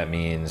 maybe that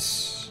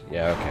means...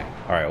 Yeah, okay.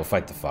 Alright, we'll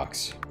fight the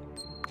fox.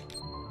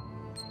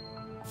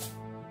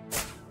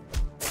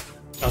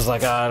 I was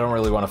like, I don't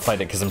really want to fight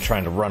it because I'm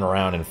trying to run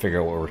around and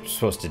figure out what we're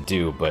supposed to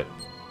do, but...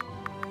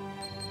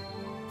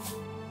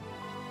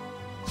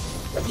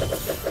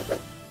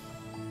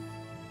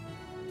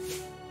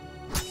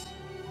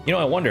 You know,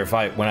 I wonder if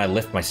when I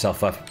lift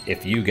myself up,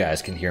 if you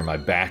guys can hear my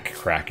back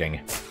cracking.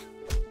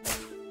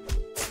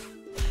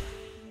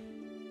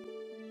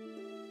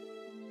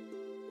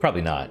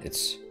 Probably not.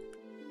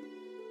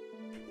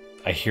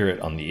 I hear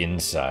it on the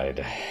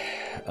inside.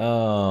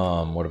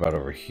 What about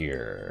over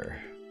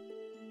here?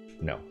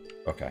 No.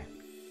 Okay.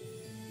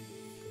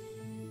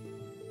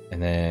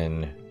 And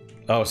then...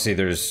 Oh, see,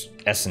 there's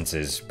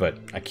essences, but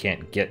I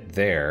can't get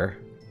there.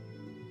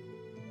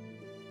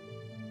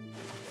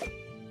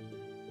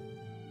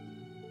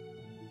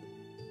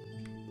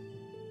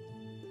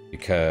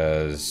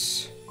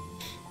 Because...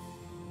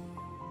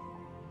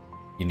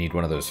 you need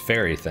one of those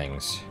fairy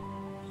things.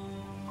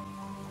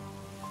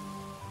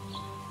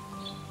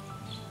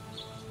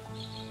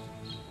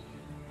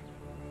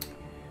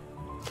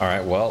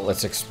 Alright, well,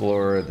 let's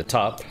explore the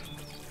top.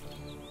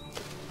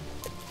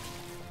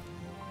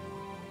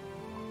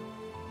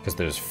 Because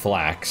there's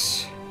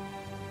flax.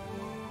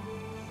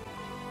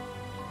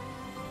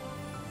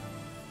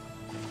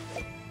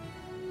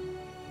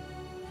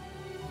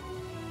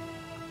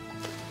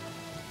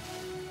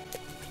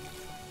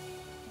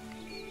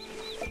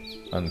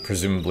 And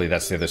presumably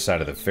that's the other side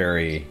of the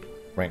fairy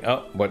ring.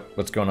 Oh,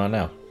 what's going on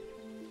now?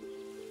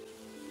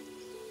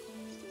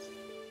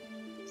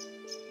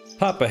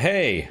 Papa,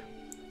 hey!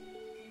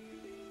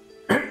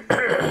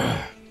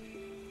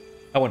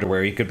 I wonder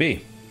where he could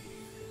be.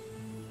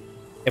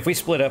 If we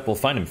split up, we'll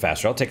find him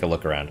faster. I'll take a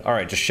look around.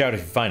 Alright, just shout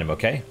if you find him,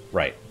 okay?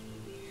 Right.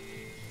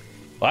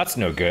 Well, that's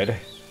no good.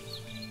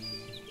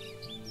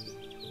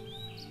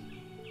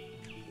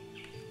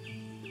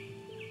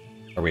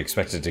 Are we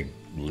expected to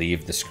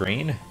leave the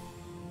screen?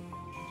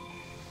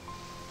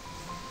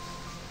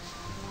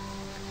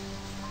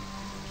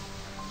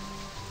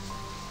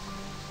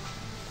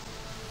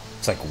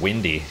 It's like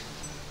windy.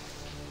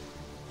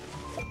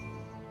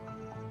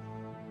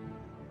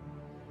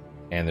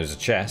 And there's a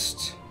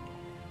chest.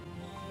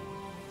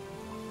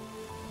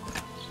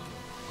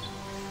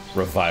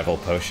 Revival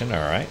potion,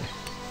 alright.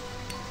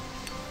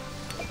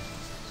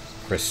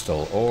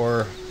 Crystal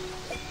ore.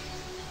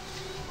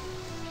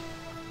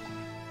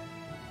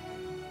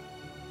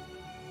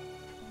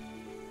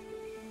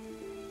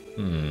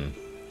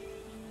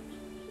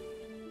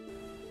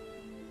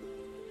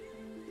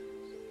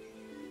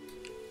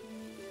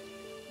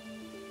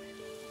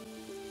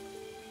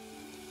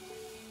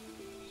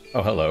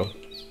 Oh, hello.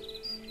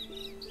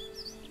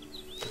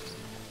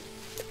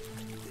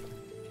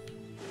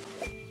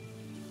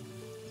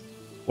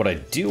 What I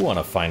do want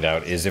to find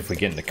out is if we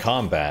get into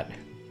combat,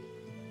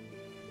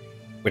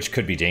 which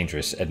could be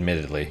dangerous,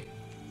 admittedly.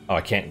 Oh,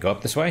 I can't go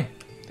up this way?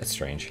 That's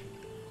strange.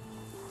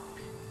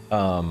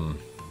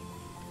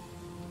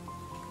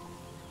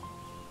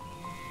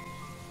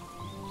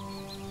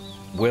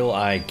 Will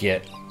I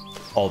get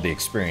all the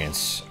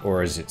experience,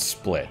 or is it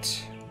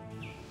split?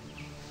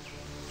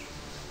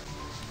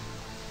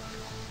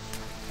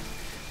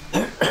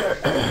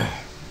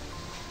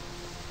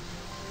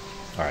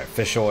 Alright,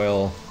 fish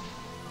oil.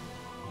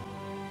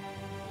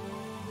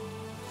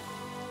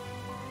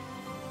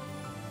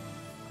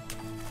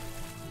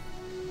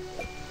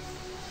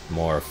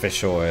 More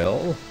fish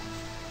oil.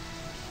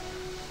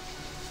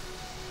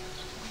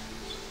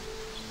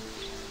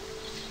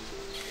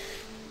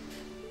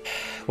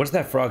 What is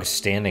that frog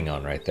standing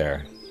on right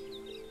there?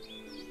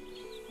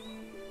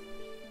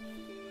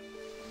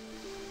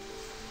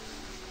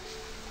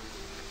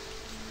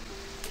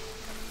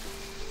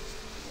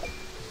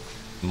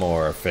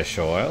 More fish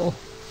oil.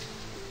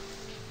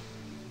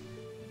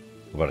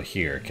 What about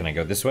here? Can I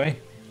go this way?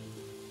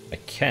 I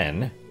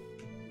can.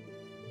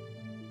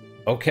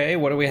 Okay,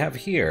 what do we have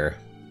here?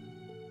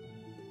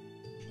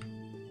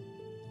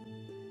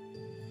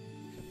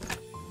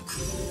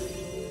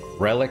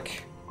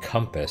 Relic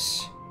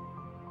compass.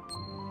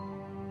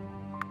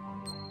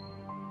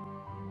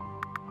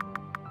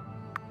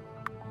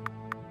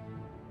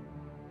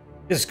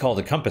 This is called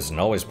a compass and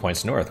always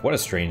points north. What a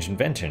strange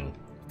invention.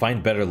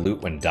 Find better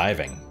loot when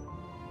diving.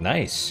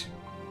 Nice.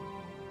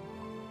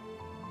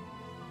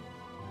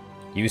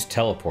 Use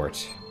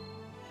teleport.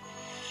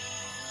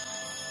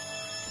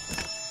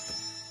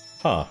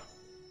 Huh.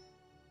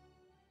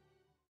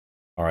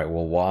 Alright,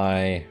 well,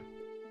 why...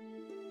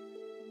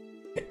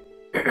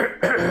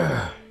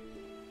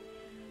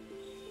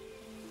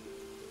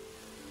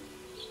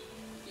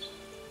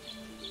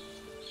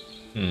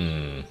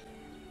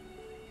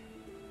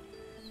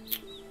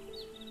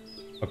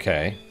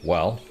 Okay,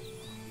 well...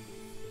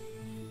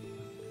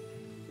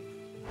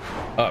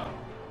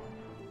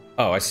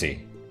 Oh, I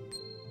see.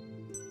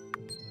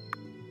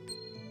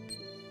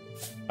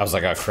 I was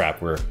like, oh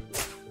crap, we're...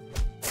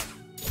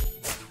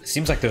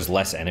 Seems like there's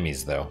less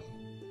enemies, though.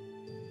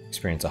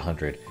 Experience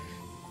 100.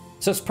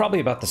 So it's probably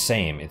about the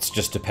same. It's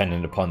just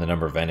dependent upon the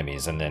number of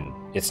enemies, and then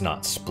it's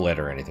not split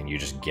or anything. You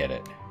just get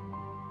it.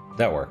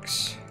 That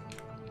works.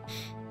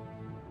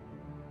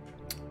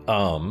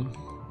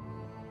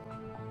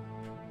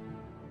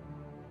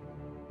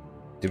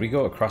 Did we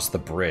go across the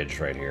bridge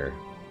right here?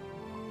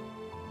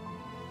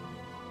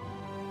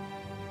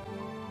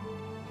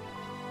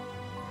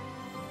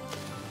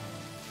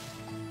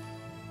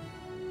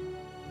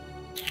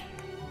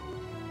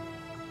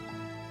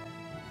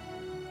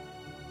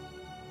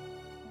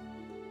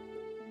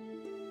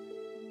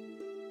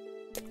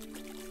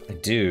 I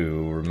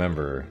do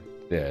remember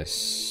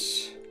this.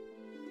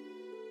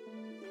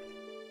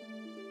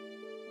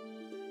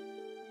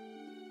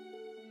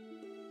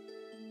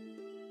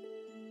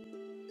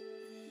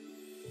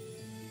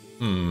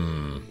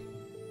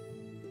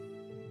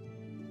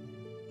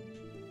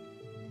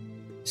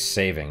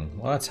 Saving.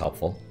 Well, that's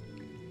helpful.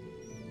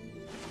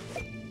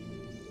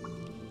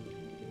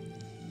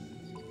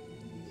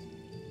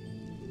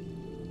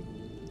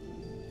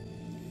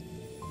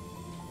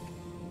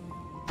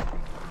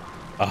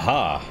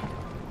 Aha!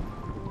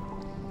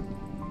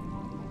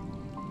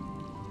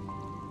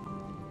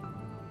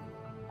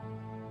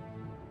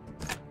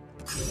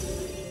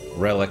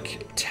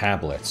 Relic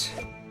tablet.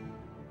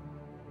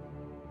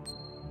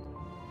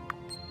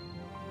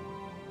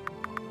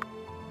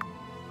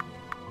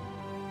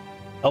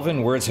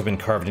 Elven words have been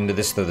carved into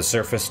this, though the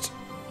surface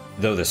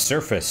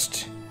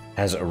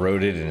has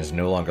eroded and is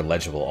no longer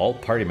legible. All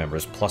party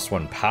members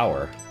 +1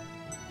 power.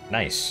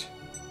 Nice.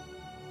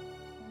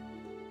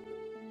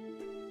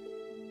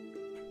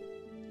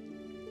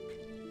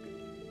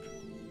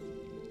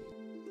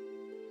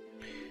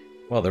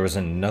 Well, there was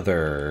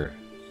another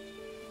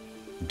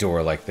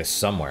door like this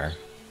somewhere.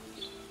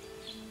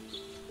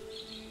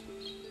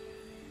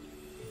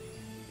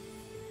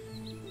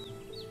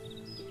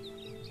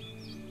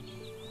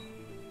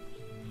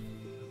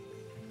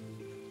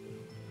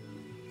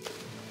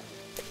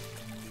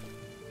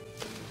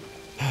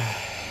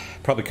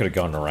 Probably could have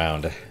gone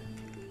around. It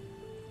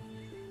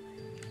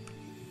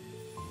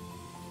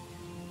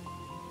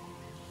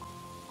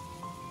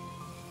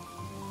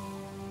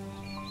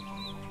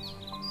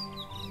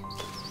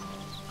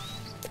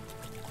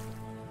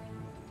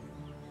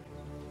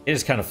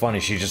is kind of funny,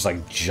 she just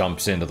like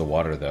jumps into the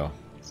water though.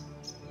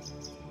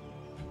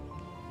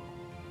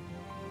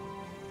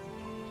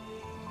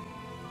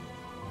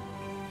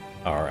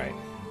 Alright.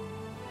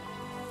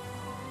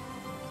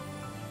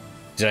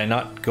 Did I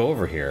not go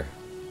over here?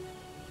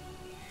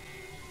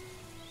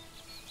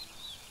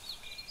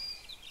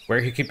 Where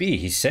he could be.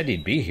 He said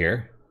he'd be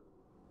here.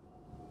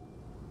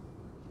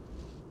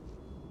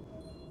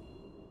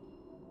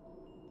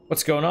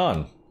 What's going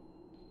on?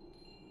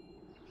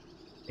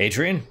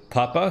 Adrian?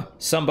 Papa?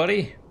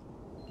 Somebody?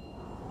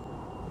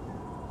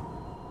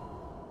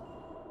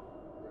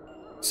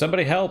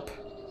 Somebody help!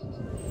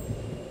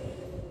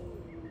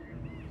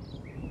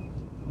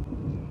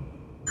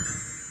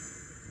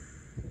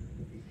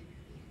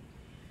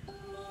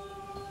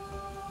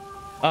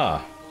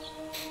 Ah.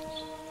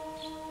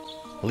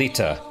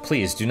 Lita,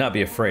 please do not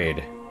be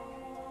afraid.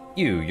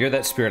 You're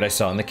that spirit I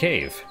saw in the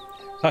cave.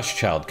 Hush,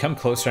 child, come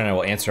closer and I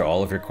will answer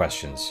all of your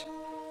questions.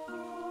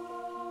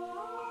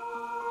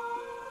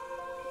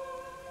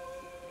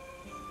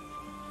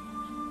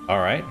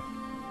 Alright.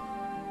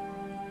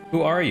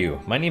 Who are you?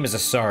 My name is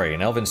Asari,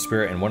 an elven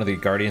spirit and one of the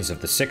guardians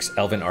of the 6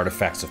 elven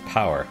artifacts of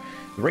power.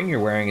 The ring you're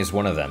wearing is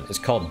one of them. It's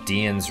called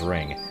Dian's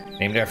Ring,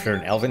 named after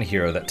an elven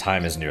hero that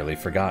time has nearly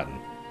forgotten.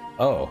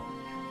 Oh.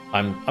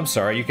 I'm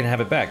sorry, you can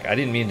have it back. I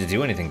didn't mean to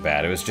do anything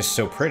bad, it was just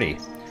so pretty.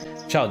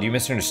 Child, you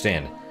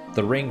misunderstand.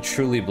 The ring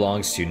truly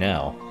belongs to you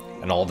now,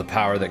 and all the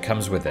power that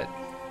comes with it.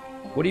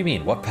 What do you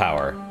mean, what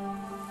power?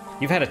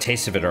 You've had a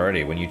taste of it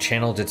already when you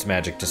channeled its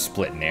magic to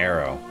split an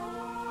arrow.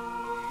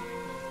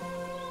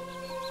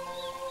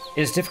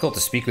 It is difficult to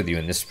speak with you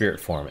in this spirit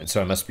form, and so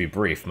I must be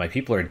brief. My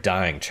people are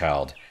dying,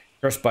 child.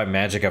 Cursed by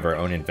magic of our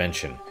own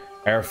invention.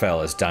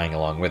 Arafel is dying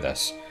along with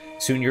us.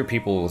 Soon your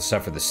people will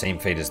suffer the same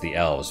fate as the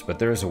elves, but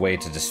there is a way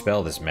to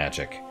dispel this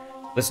magic.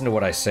 Listen to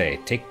what I say.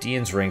 Take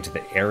Dian's ring to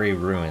the Archery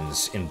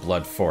ruins in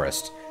Blood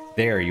Forest.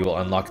 There you will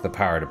unlock the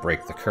power to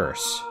break the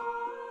curse.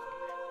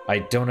 I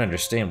don't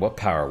understand. What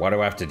power? Why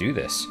do I have to do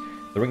this?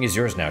 The ring is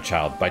yours now,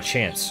 child. By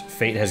chance,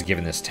 fate has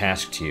given this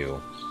task to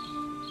you.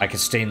 I can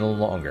stay no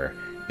longer.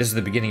 This is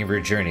the beginning of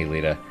your journey,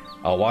 Lita.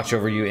 I'll watch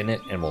over you in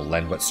it and will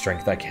lend what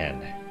strength I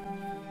can.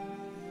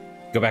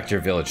 Go back to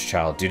your village,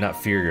 child. Do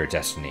not fear your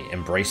destiny.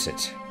 Embrace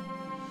it.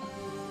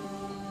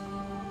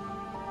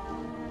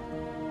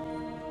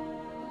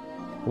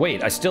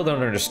 Wait, I still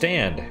don't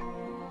understand.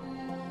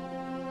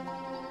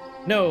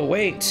 No,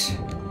 wait.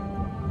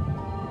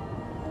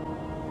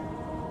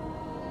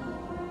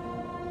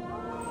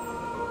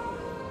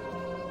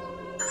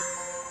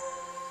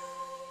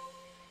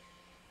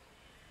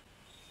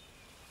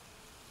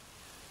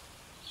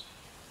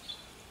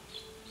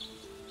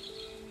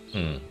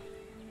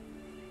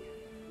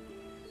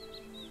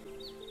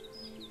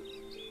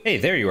 Hey,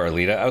 there you are,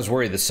 Lita. I was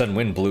worried the sun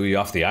wind blew you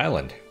off the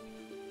island.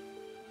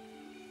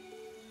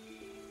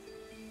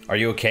 Are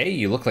you okay?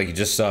 You look like you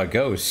just saw a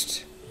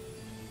ghost.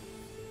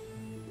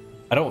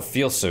 I don't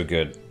feel so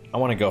good. I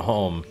want to go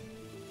home.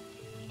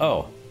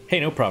 Oh, hey,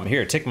 no problem.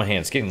 Here, take my hand.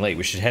 It's getting late.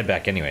 We should head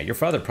back anyway. Your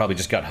father probably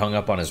just got hung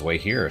up on his way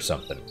here or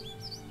something.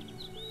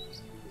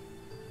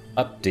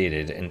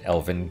 Updated an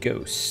elven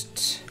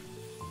ghost.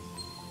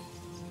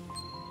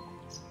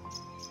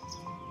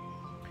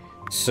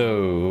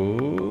 So,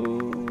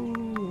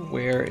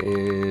 where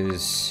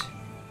is...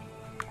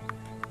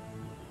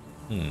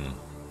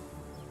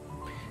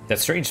 That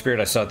strange spirit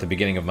I saw at the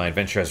beginning of my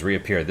adventure has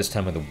reappeared, this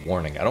time with a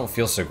warning. I don't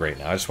feel so great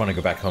now. I just want to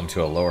go back home to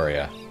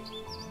Aloria.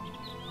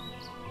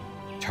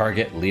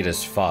 Target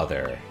Lita's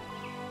father.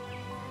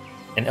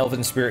 An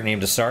elven spirit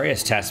named Asari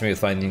has tasked me with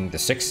finding the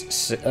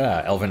 6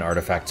 elven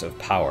artifacts of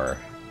power.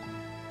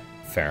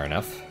 Fair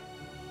enough.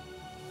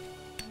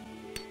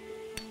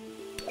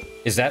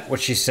 Is that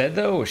what she said,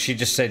 though? She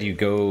just said you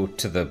go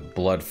to the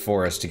Blood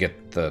Forest to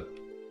get the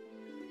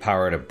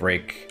power to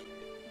break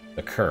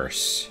the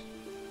curse.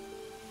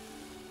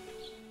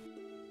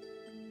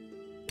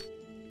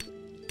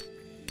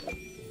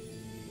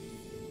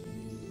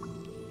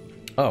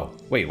 Oh,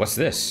 wait, what's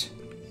this?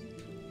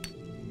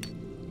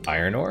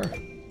 Iron ore?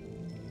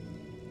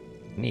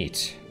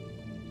 Neat.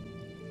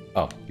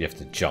 Oh, you have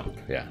to jump,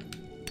 yeah.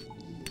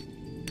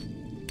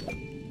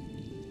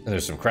 And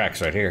there's some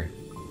cracks right here.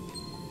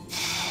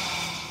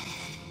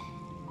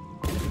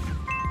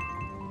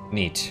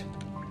 Neat.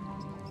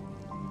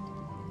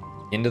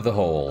 Into the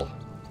hole.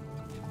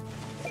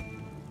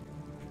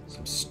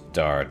 Some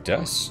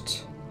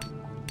stardust.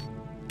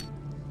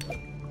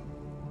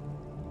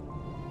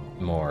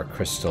 More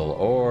crystal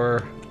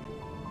ore.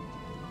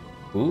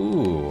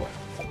 Ooh.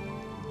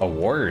 A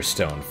warrior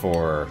stone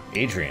for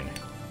Adrian.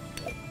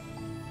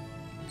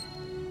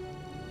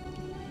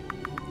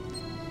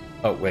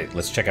 Oh, wait,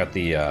 let's check out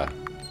the,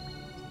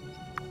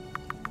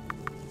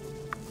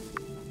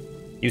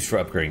 used for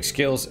upgrading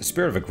skills. A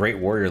spirit of a great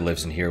warrior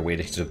lives in here,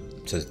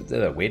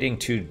 waiting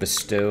to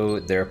bestow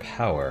their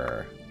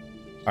power.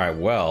 Alright,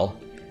 well...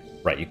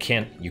 Right,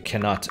 you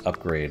cannot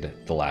upgrade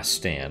the last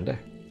stand.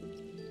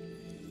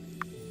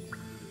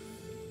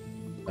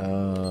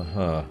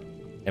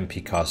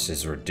 MP cost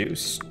is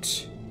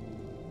reduced.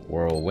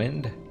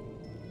 Whirlwind.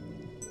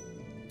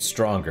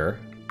 Stronger.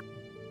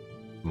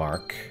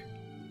 Mark.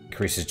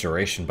 Increases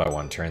duration by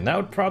 1 turn. That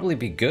would probably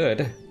be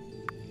good.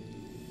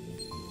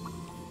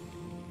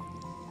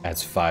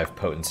 Adds 5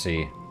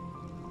 potency.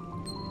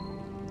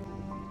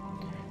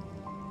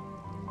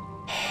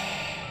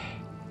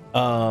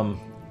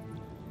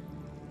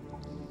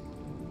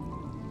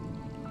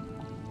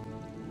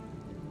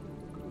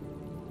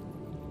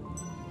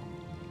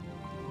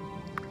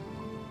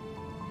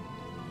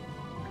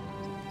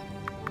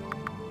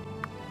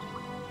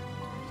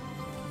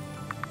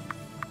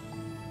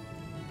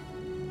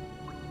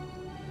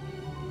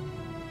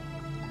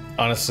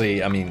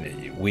 Honestly, I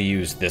mean, we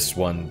use this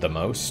one the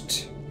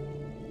most.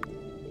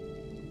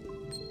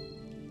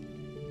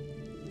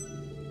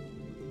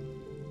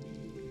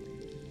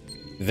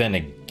 Then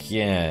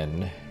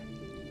again,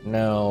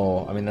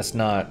 no, I mean, that's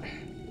not...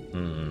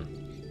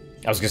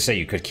 I was gonna say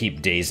you could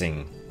keep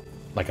dazing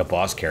like a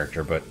boss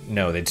character, but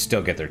no, they'd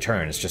still get their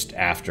turn. It's just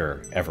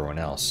after everyone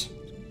else.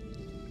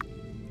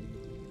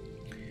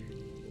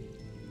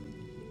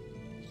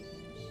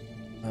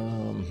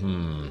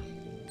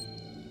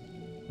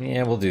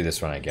 Yeah, we'll do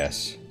this one, I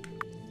guess.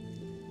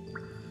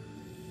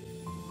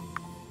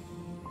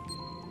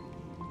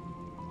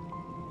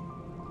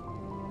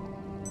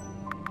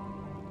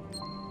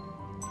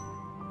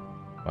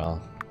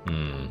 Well,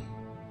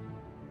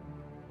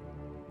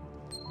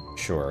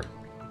 sure.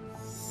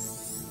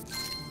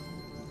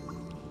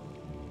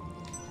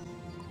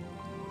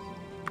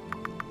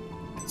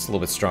 It's a little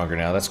bit stronger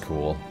now, that's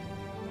cool.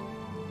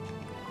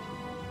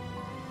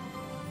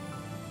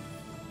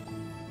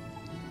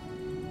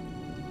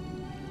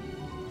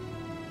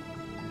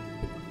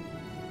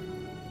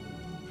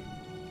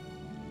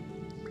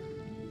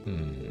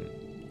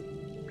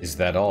 Is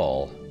that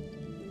all?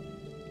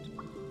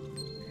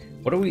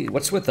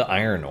 What's with the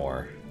iron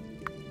ore?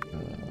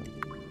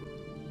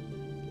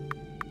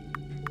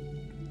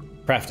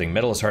 Crafting.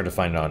 Metal is hard to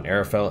find on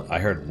Arafel. I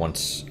heard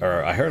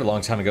a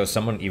long time ago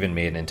someone even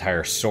made an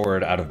entire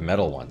sword out of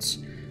metal once.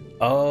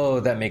 Oh,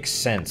 that makes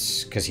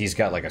sense, because he's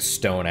got like a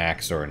stone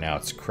axe, or now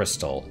it's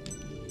crystal.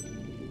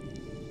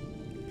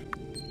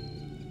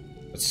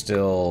 But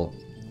still...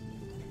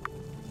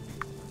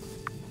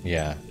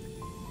 yeah.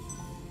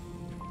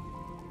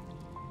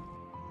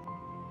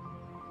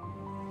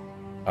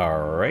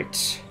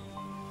 Alright.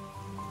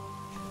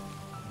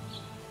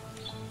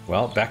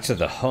 Well, back to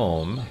the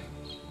home.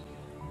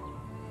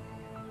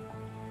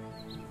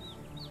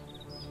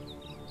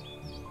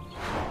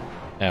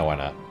 Yeah, why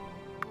not?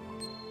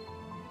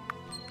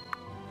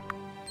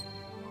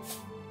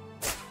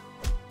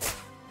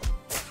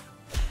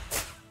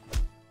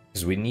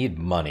 Because we need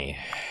money.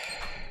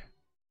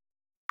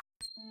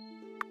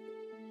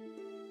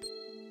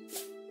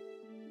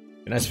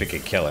 Be nice if we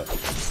could kill it.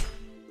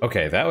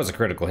 Okay, that was a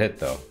critical hit,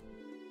 though.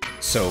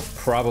 So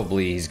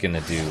probably he's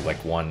gonna do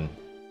like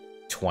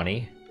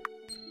 120,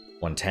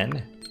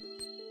 110.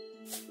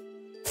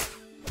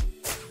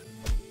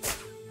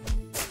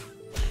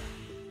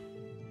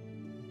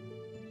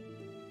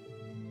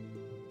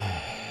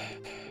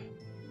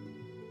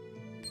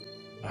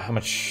 How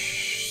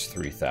much?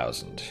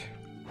 3,000.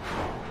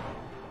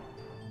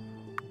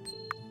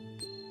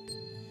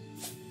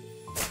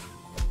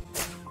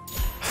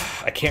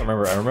 I can't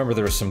remember. I remember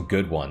there were some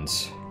good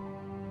ones.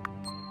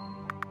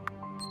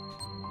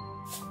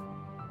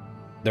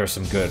 There are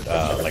some good,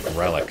 like,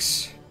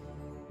 relics.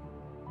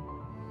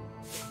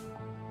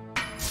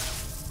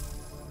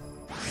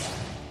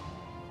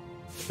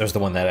 There's the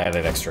one that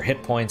added extra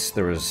hit points.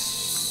 There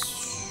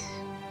was...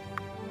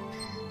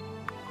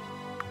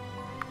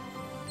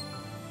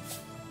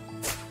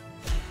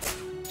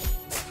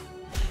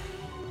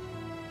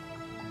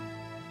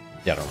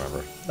 yeah, I don't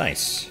remember.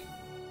 Nice.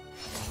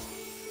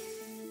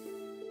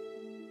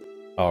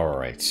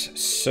 Alright,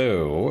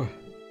 so...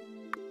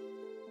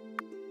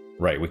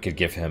 right, we could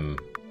give him...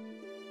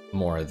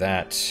 more of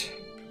that.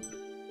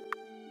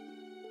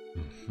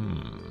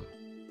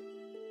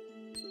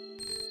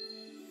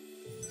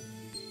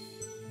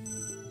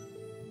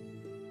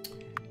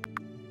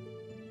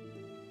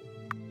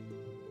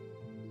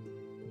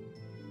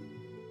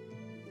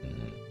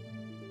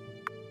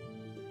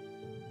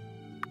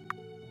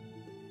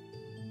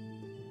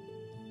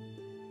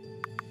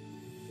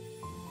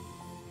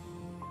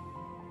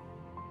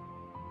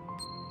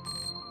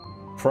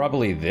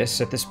 Probably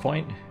this at this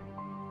point.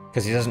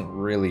 Because he doesn't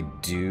really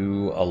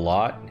do a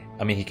lot.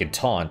 I mean, he can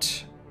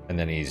taunt, and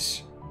then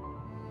he's...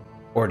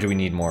 or do we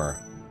need more?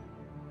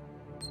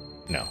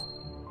 No.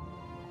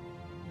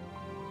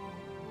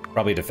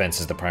 Probably defense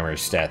is the primary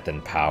stat,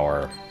 then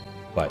power.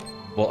 But,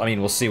 well, I mean,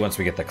 we'll see once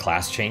we get the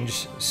class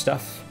change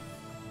stuff.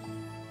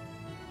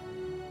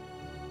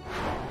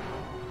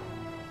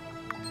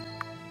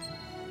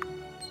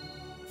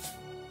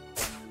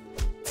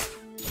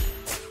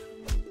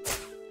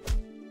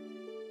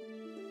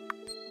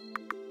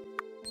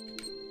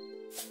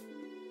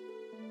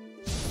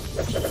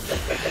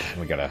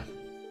 We gotta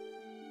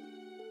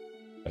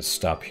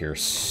stop here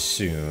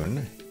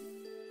soon.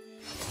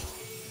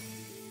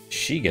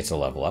 She gets a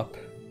level up.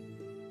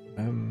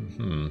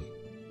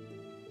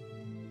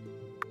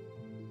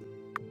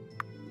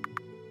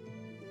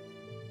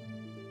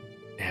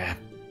 Yeah,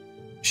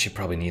 she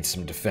probably needs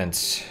some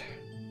defense.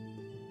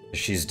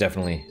 She's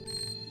definitely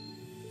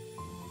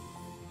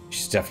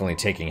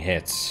taking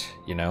hits,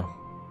 you know?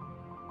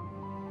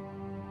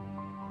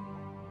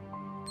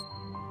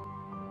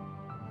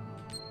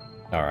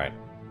 Alright.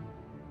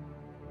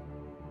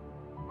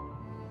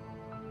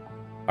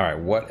 Alright,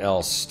 what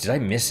else? Did I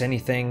miss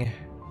anything?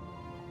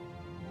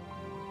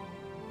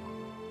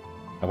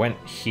 I went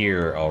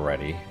here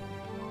already.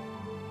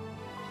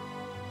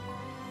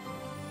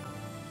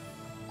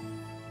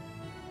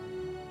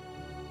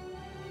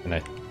 And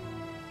I...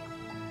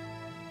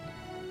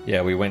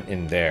 Yeah, we went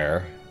in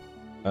there.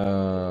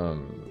 I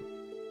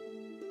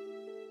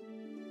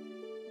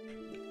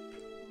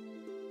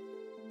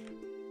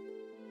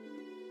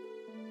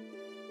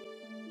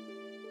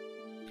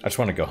just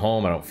want to go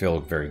home. I don't feel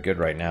very good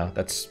right now.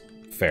 That's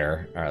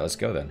fair. Alright, let's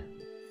go then.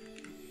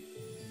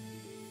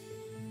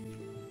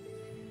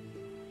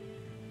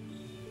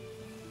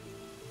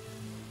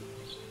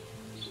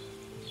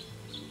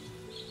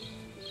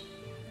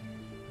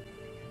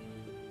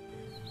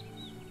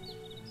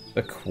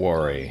 The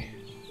quarry.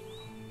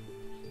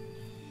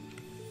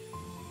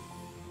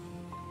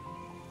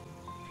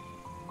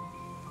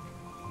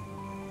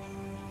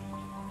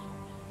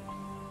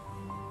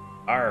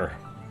 Arr!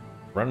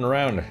 Running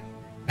around.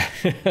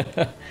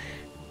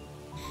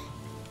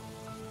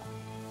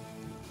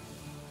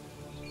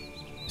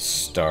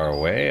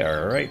 Starway,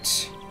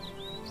 alright.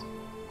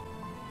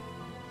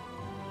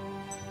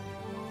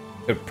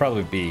 It'd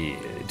probably be...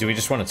 Do we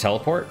just want to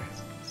teleport?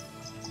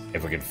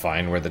 If we could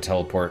find where the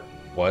teleport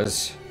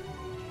was.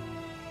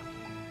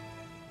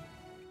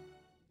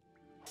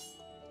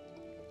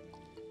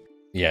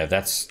 Yeah,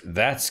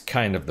 that's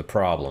kind of the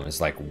problem. Is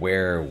like,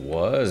 where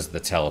was the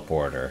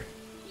teleporter?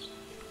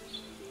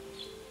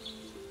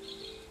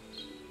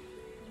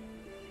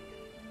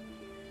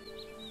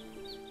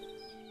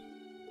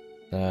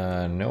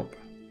 Nope.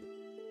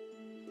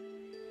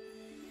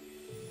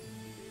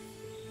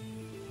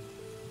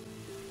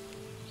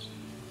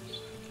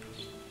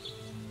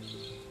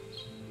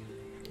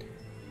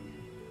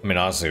 I mean,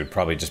 honestly, it would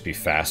probably just be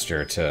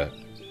faster to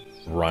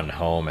run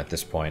home at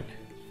this point.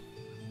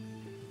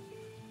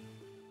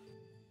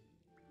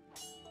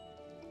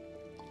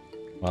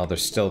 Well,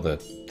 there's still the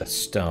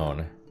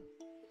stone.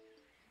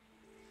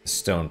 The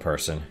stone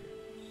person.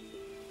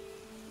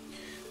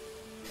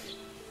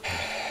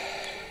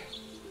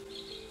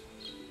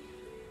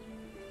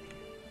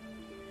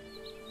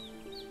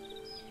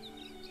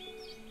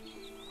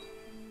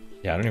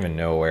 Yeah, I don't even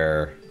know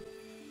where...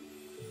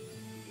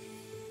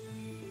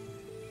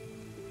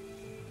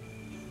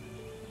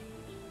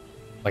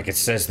 Like, it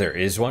says there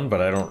is one,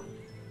 but I don't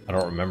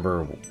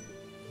remember... I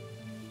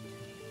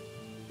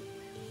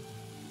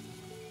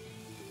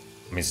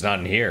mean, it's not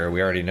in here.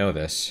 We already know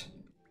this.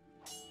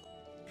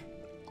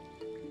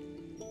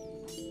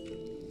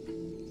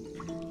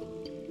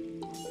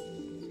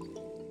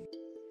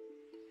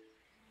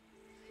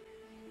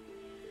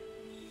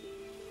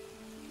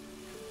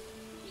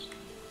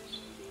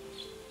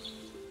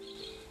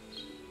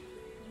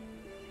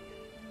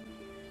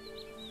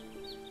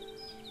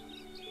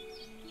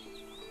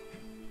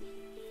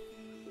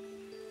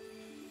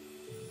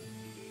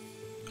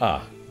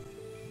 Ah.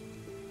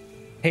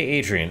 Hey,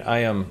 Adrian,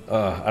 I don't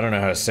know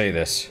how to say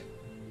this.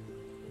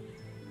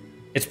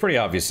 It's pretty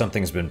obvious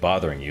something's been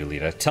bothering you,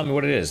 Lita. Tell me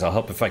what it is. I'll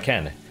help if I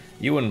can.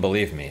 You wouldn't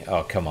believe me.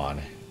 Oh, come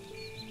on.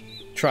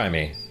 Try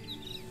me.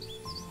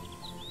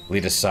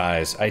 Lita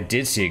sighs. I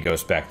did see a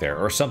ghost back there,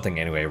 or something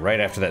anyway, right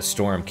after that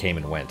storm came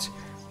and went.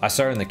 I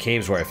saw her in the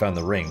caves where I found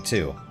the ring,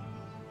 too.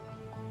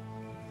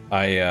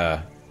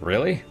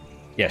 Really?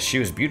 Yes, she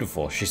was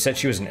beautiful. She said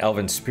she was an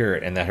elven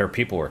spirit and that her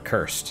people were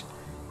cursed.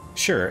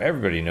 Sure,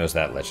 everybody knows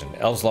that legend.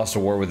 Elves lost a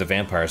war with the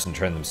vampires and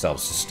turned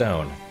themselves to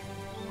stone.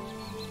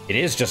 It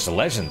is just a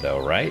legend, though,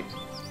 right?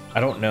 I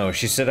don't know.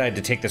 She said I had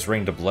to take this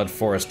ring to Blood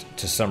Forest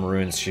to some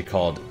ruins she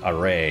called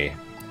Archery.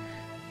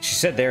 She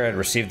said there I'd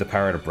received the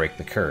power to break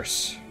the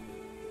curse.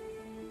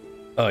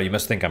 Oh, you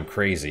must think I'm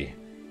crazy.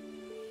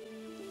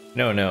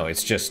 No,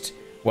 it's just...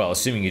 Well,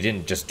 assuming you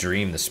didn't just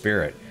dream the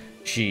spirit.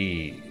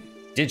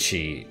 Did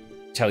she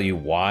tell you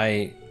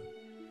why...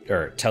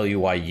 Or tell you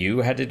why you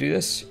had to do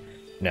this?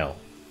 No.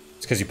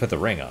 It's because you put the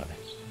ring on.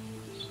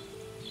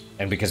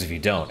 And because if you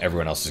don't,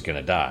 everyone else is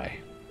gonna die.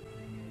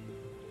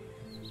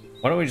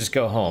 Why don't we just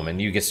go home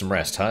and you get some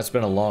rest, huh? It's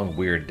been a long,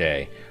 weird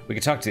day. We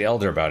can talk to the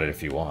Elder about it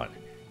if you want.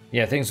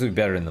 Yeah, things will be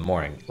better in the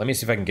morning. Let me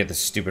see if I can get this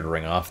stupid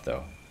ring off,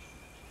 though.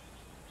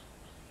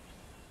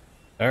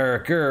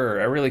 Grr,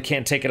 I really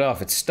can't take it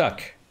off. It's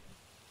stuck.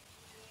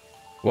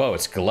 Whoa,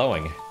 it's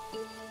glowing.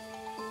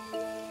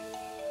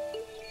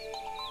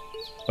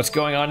 What's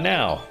going on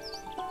now?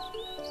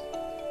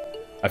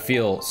 I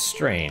feel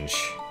strange.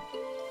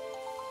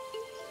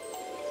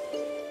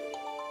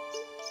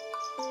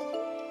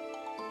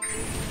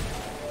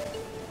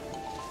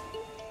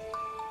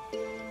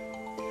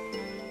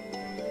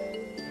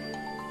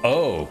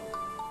 Oh.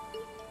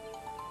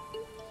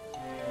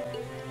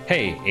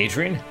 Hey,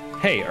 Adrian?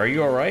 Hey, are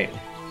you alright?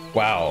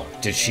 Wow,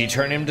 did she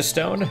turn him to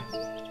stone?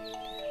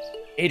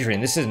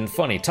 Adrian, this isn't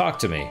funny. Talk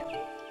to me.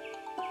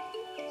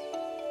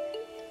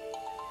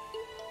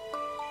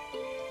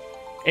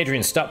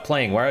 Adrian, stop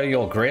playing. Why are you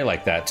all gray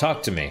like that?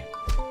 Talk to me.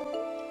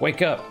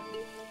 Wake up.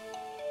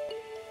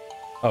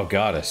 Oh,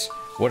 goddess.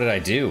 What did I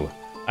do?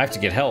 I have to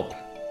get help.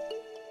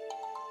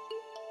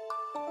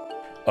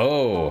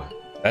 Oh,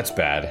 that's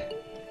bad.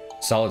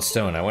 Solid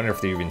stone. I wonder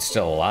if they're even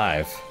still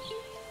alive.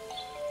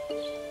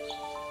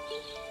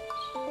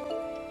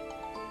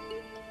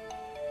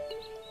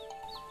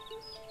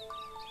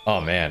 Oh,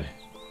 man.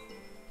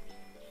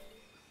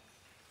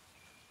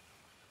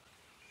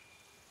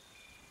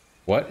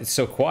 What? It's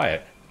so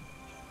quiet.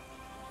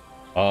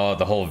 Oh,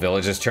 the whole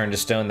village has turned to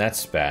stone?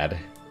 That's bad.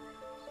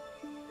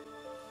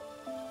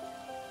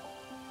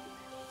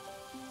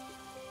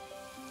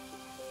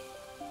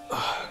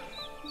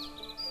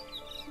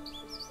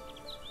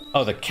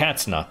 Oh, the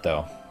cat's not,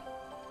 though.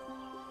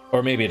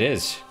 Or maybe it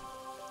is.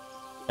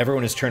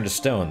 Everyone has turned to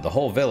stone. The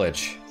whole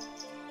village.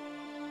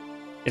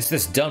 It's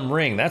this dumb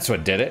ring. That's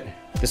what did it.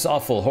 This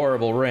awful,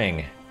 horrible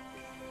ring.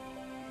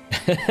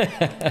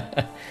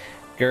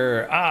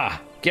 Grr. Ah!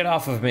 Get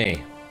off of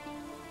me.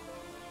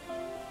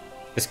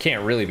 This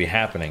can't really be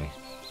happening.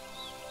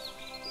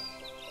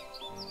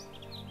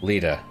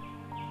 Lita.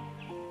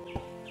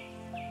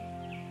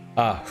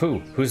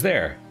 Who's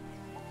there?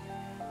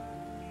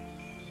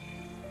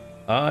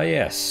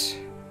 Yes.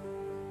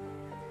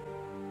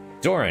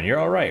 Doran, you're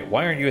alright.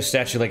 Why aren't you a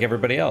statue like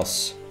everybody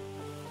else?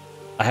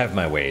 I have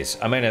my ways.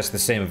 I might ask the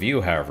same of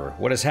you, however.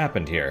 What has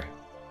happened here?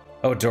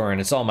 Oh, Doran,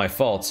 it's all my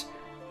fault.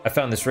 I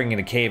found this ring in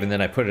a cave and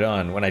then I put it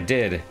on. When I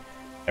did,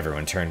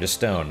 everyone turned to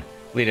stone.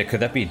 Lita, could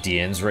that be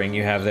Dian's ring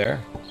you have there?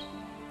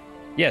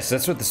 Yes,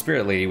 that's what the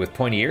spirit lady with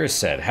pointy ears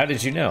said. How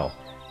did you know?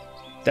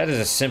 That is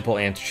a simple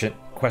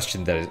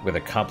question that is with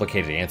a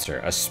complicated answer.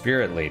 A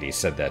spirit lady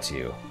said that to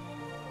you.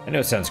 I know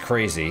it sounds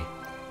crazy.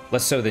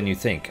 Less so than you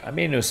think. I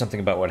may know something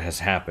about what has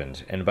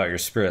happened, and about your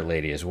spirit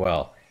lady as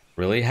well.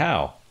 Really?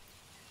 How?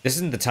 This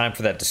isn't the time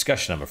for that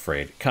discussion, I'm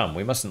afraid. Come,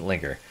 we mustn't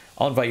linger.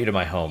 I'll invite you to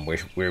my home,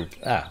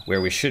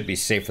 where we should be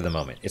safe for the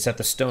moment. It's at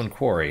the stone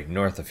quarry,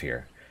 north of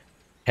here.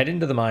 Head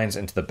into the mines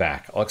and to the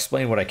back. I'll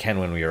explain what I can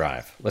when we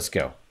arrive. Let's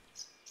go.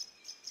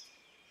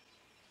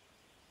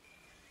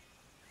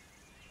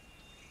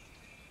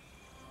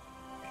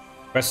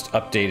 Quest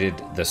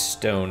updated the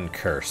stone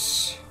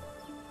curse.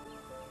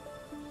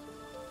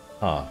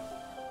 Huh.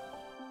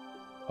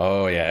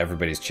 Oh yeah,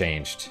 everybody's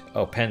changed.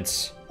 Oh,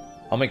 Pence.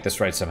 I'll make this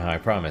right somehow, I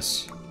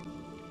promise.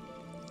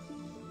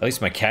 At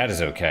least my cat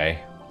is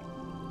okay.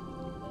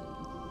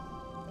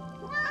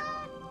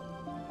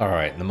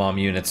 Alright, the mom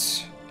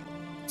unit's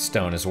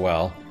stone as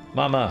well.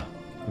 Mama,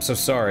 I'm so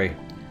sorry.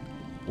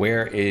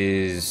 Where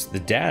is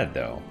the dad,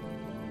 though?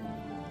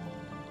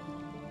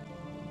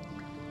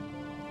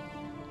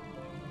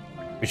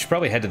 We should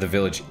probably head to the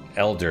village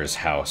elder's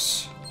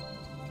house.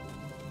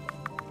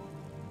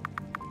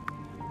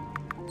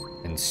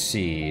 And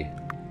see.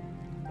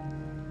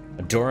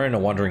 Doran, a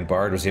wandering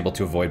bard, was able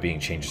to avoid being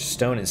changed to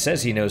stone. It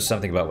says he knows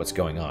something about what's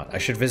going on. I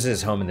should visit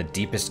his home in the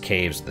deepest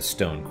caves of the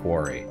stone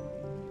quarry.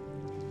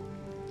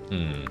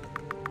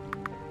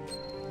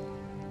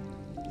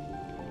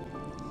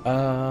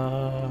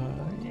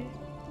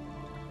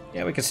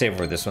 Yeah, we can save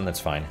over this one. That's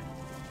fine.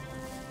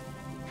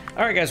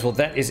 Alright guys, well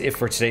that is it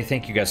for today.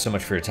 Thank you guys so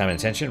much for your time and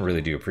attention.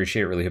 Really do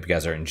appreciate it. Really hope you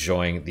guys are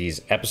enjoying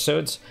these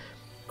episodes.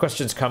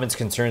 Questions, comments,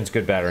 concerns,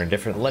 good, bad, or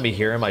indifferent, let me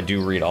hear them. I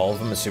do read all of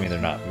them, assuming they're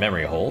not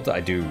memory hold.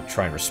 I do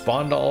try and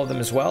respond to all of them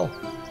as well.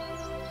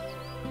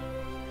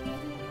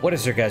 What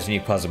is your guys'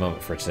 unique positive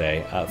moment for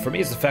today? For me,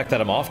 it's the fact that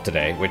I'm off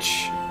today,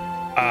 which,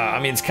 I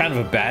mean, it's kind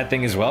of a bad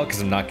thing as well,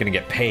 because I'm not going to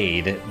get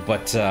paid,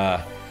 but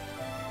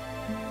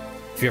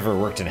if you ever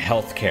worked in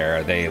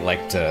healthcare,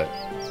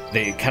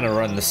 they kind of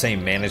run the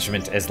same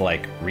management as,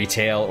 like,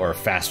 retail or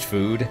fast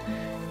food,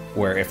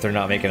 where if they're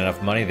not making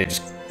enough money, they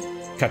just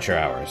cut your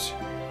hours.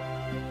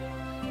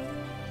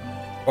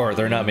 Or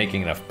they're not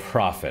making enough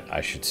profit,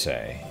 I should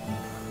say.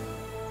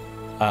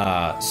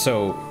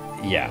 So,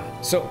 yeah.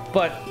 So,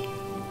 but,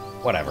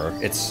 whatever.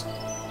 It's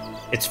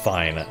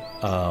fine.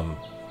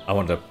 I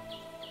wanted to,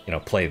 you know,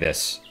 play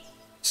this,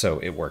 so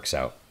it works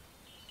out.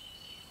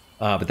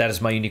 But that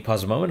is my unique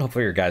positive moment.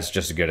 Hopefully your guys are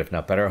just as good, if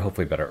not better.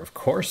 Hopefully better, of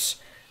course.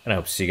 And I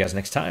hope to see you guys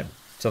next time.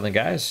 Till then,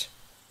 guys,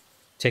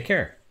 take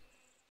care.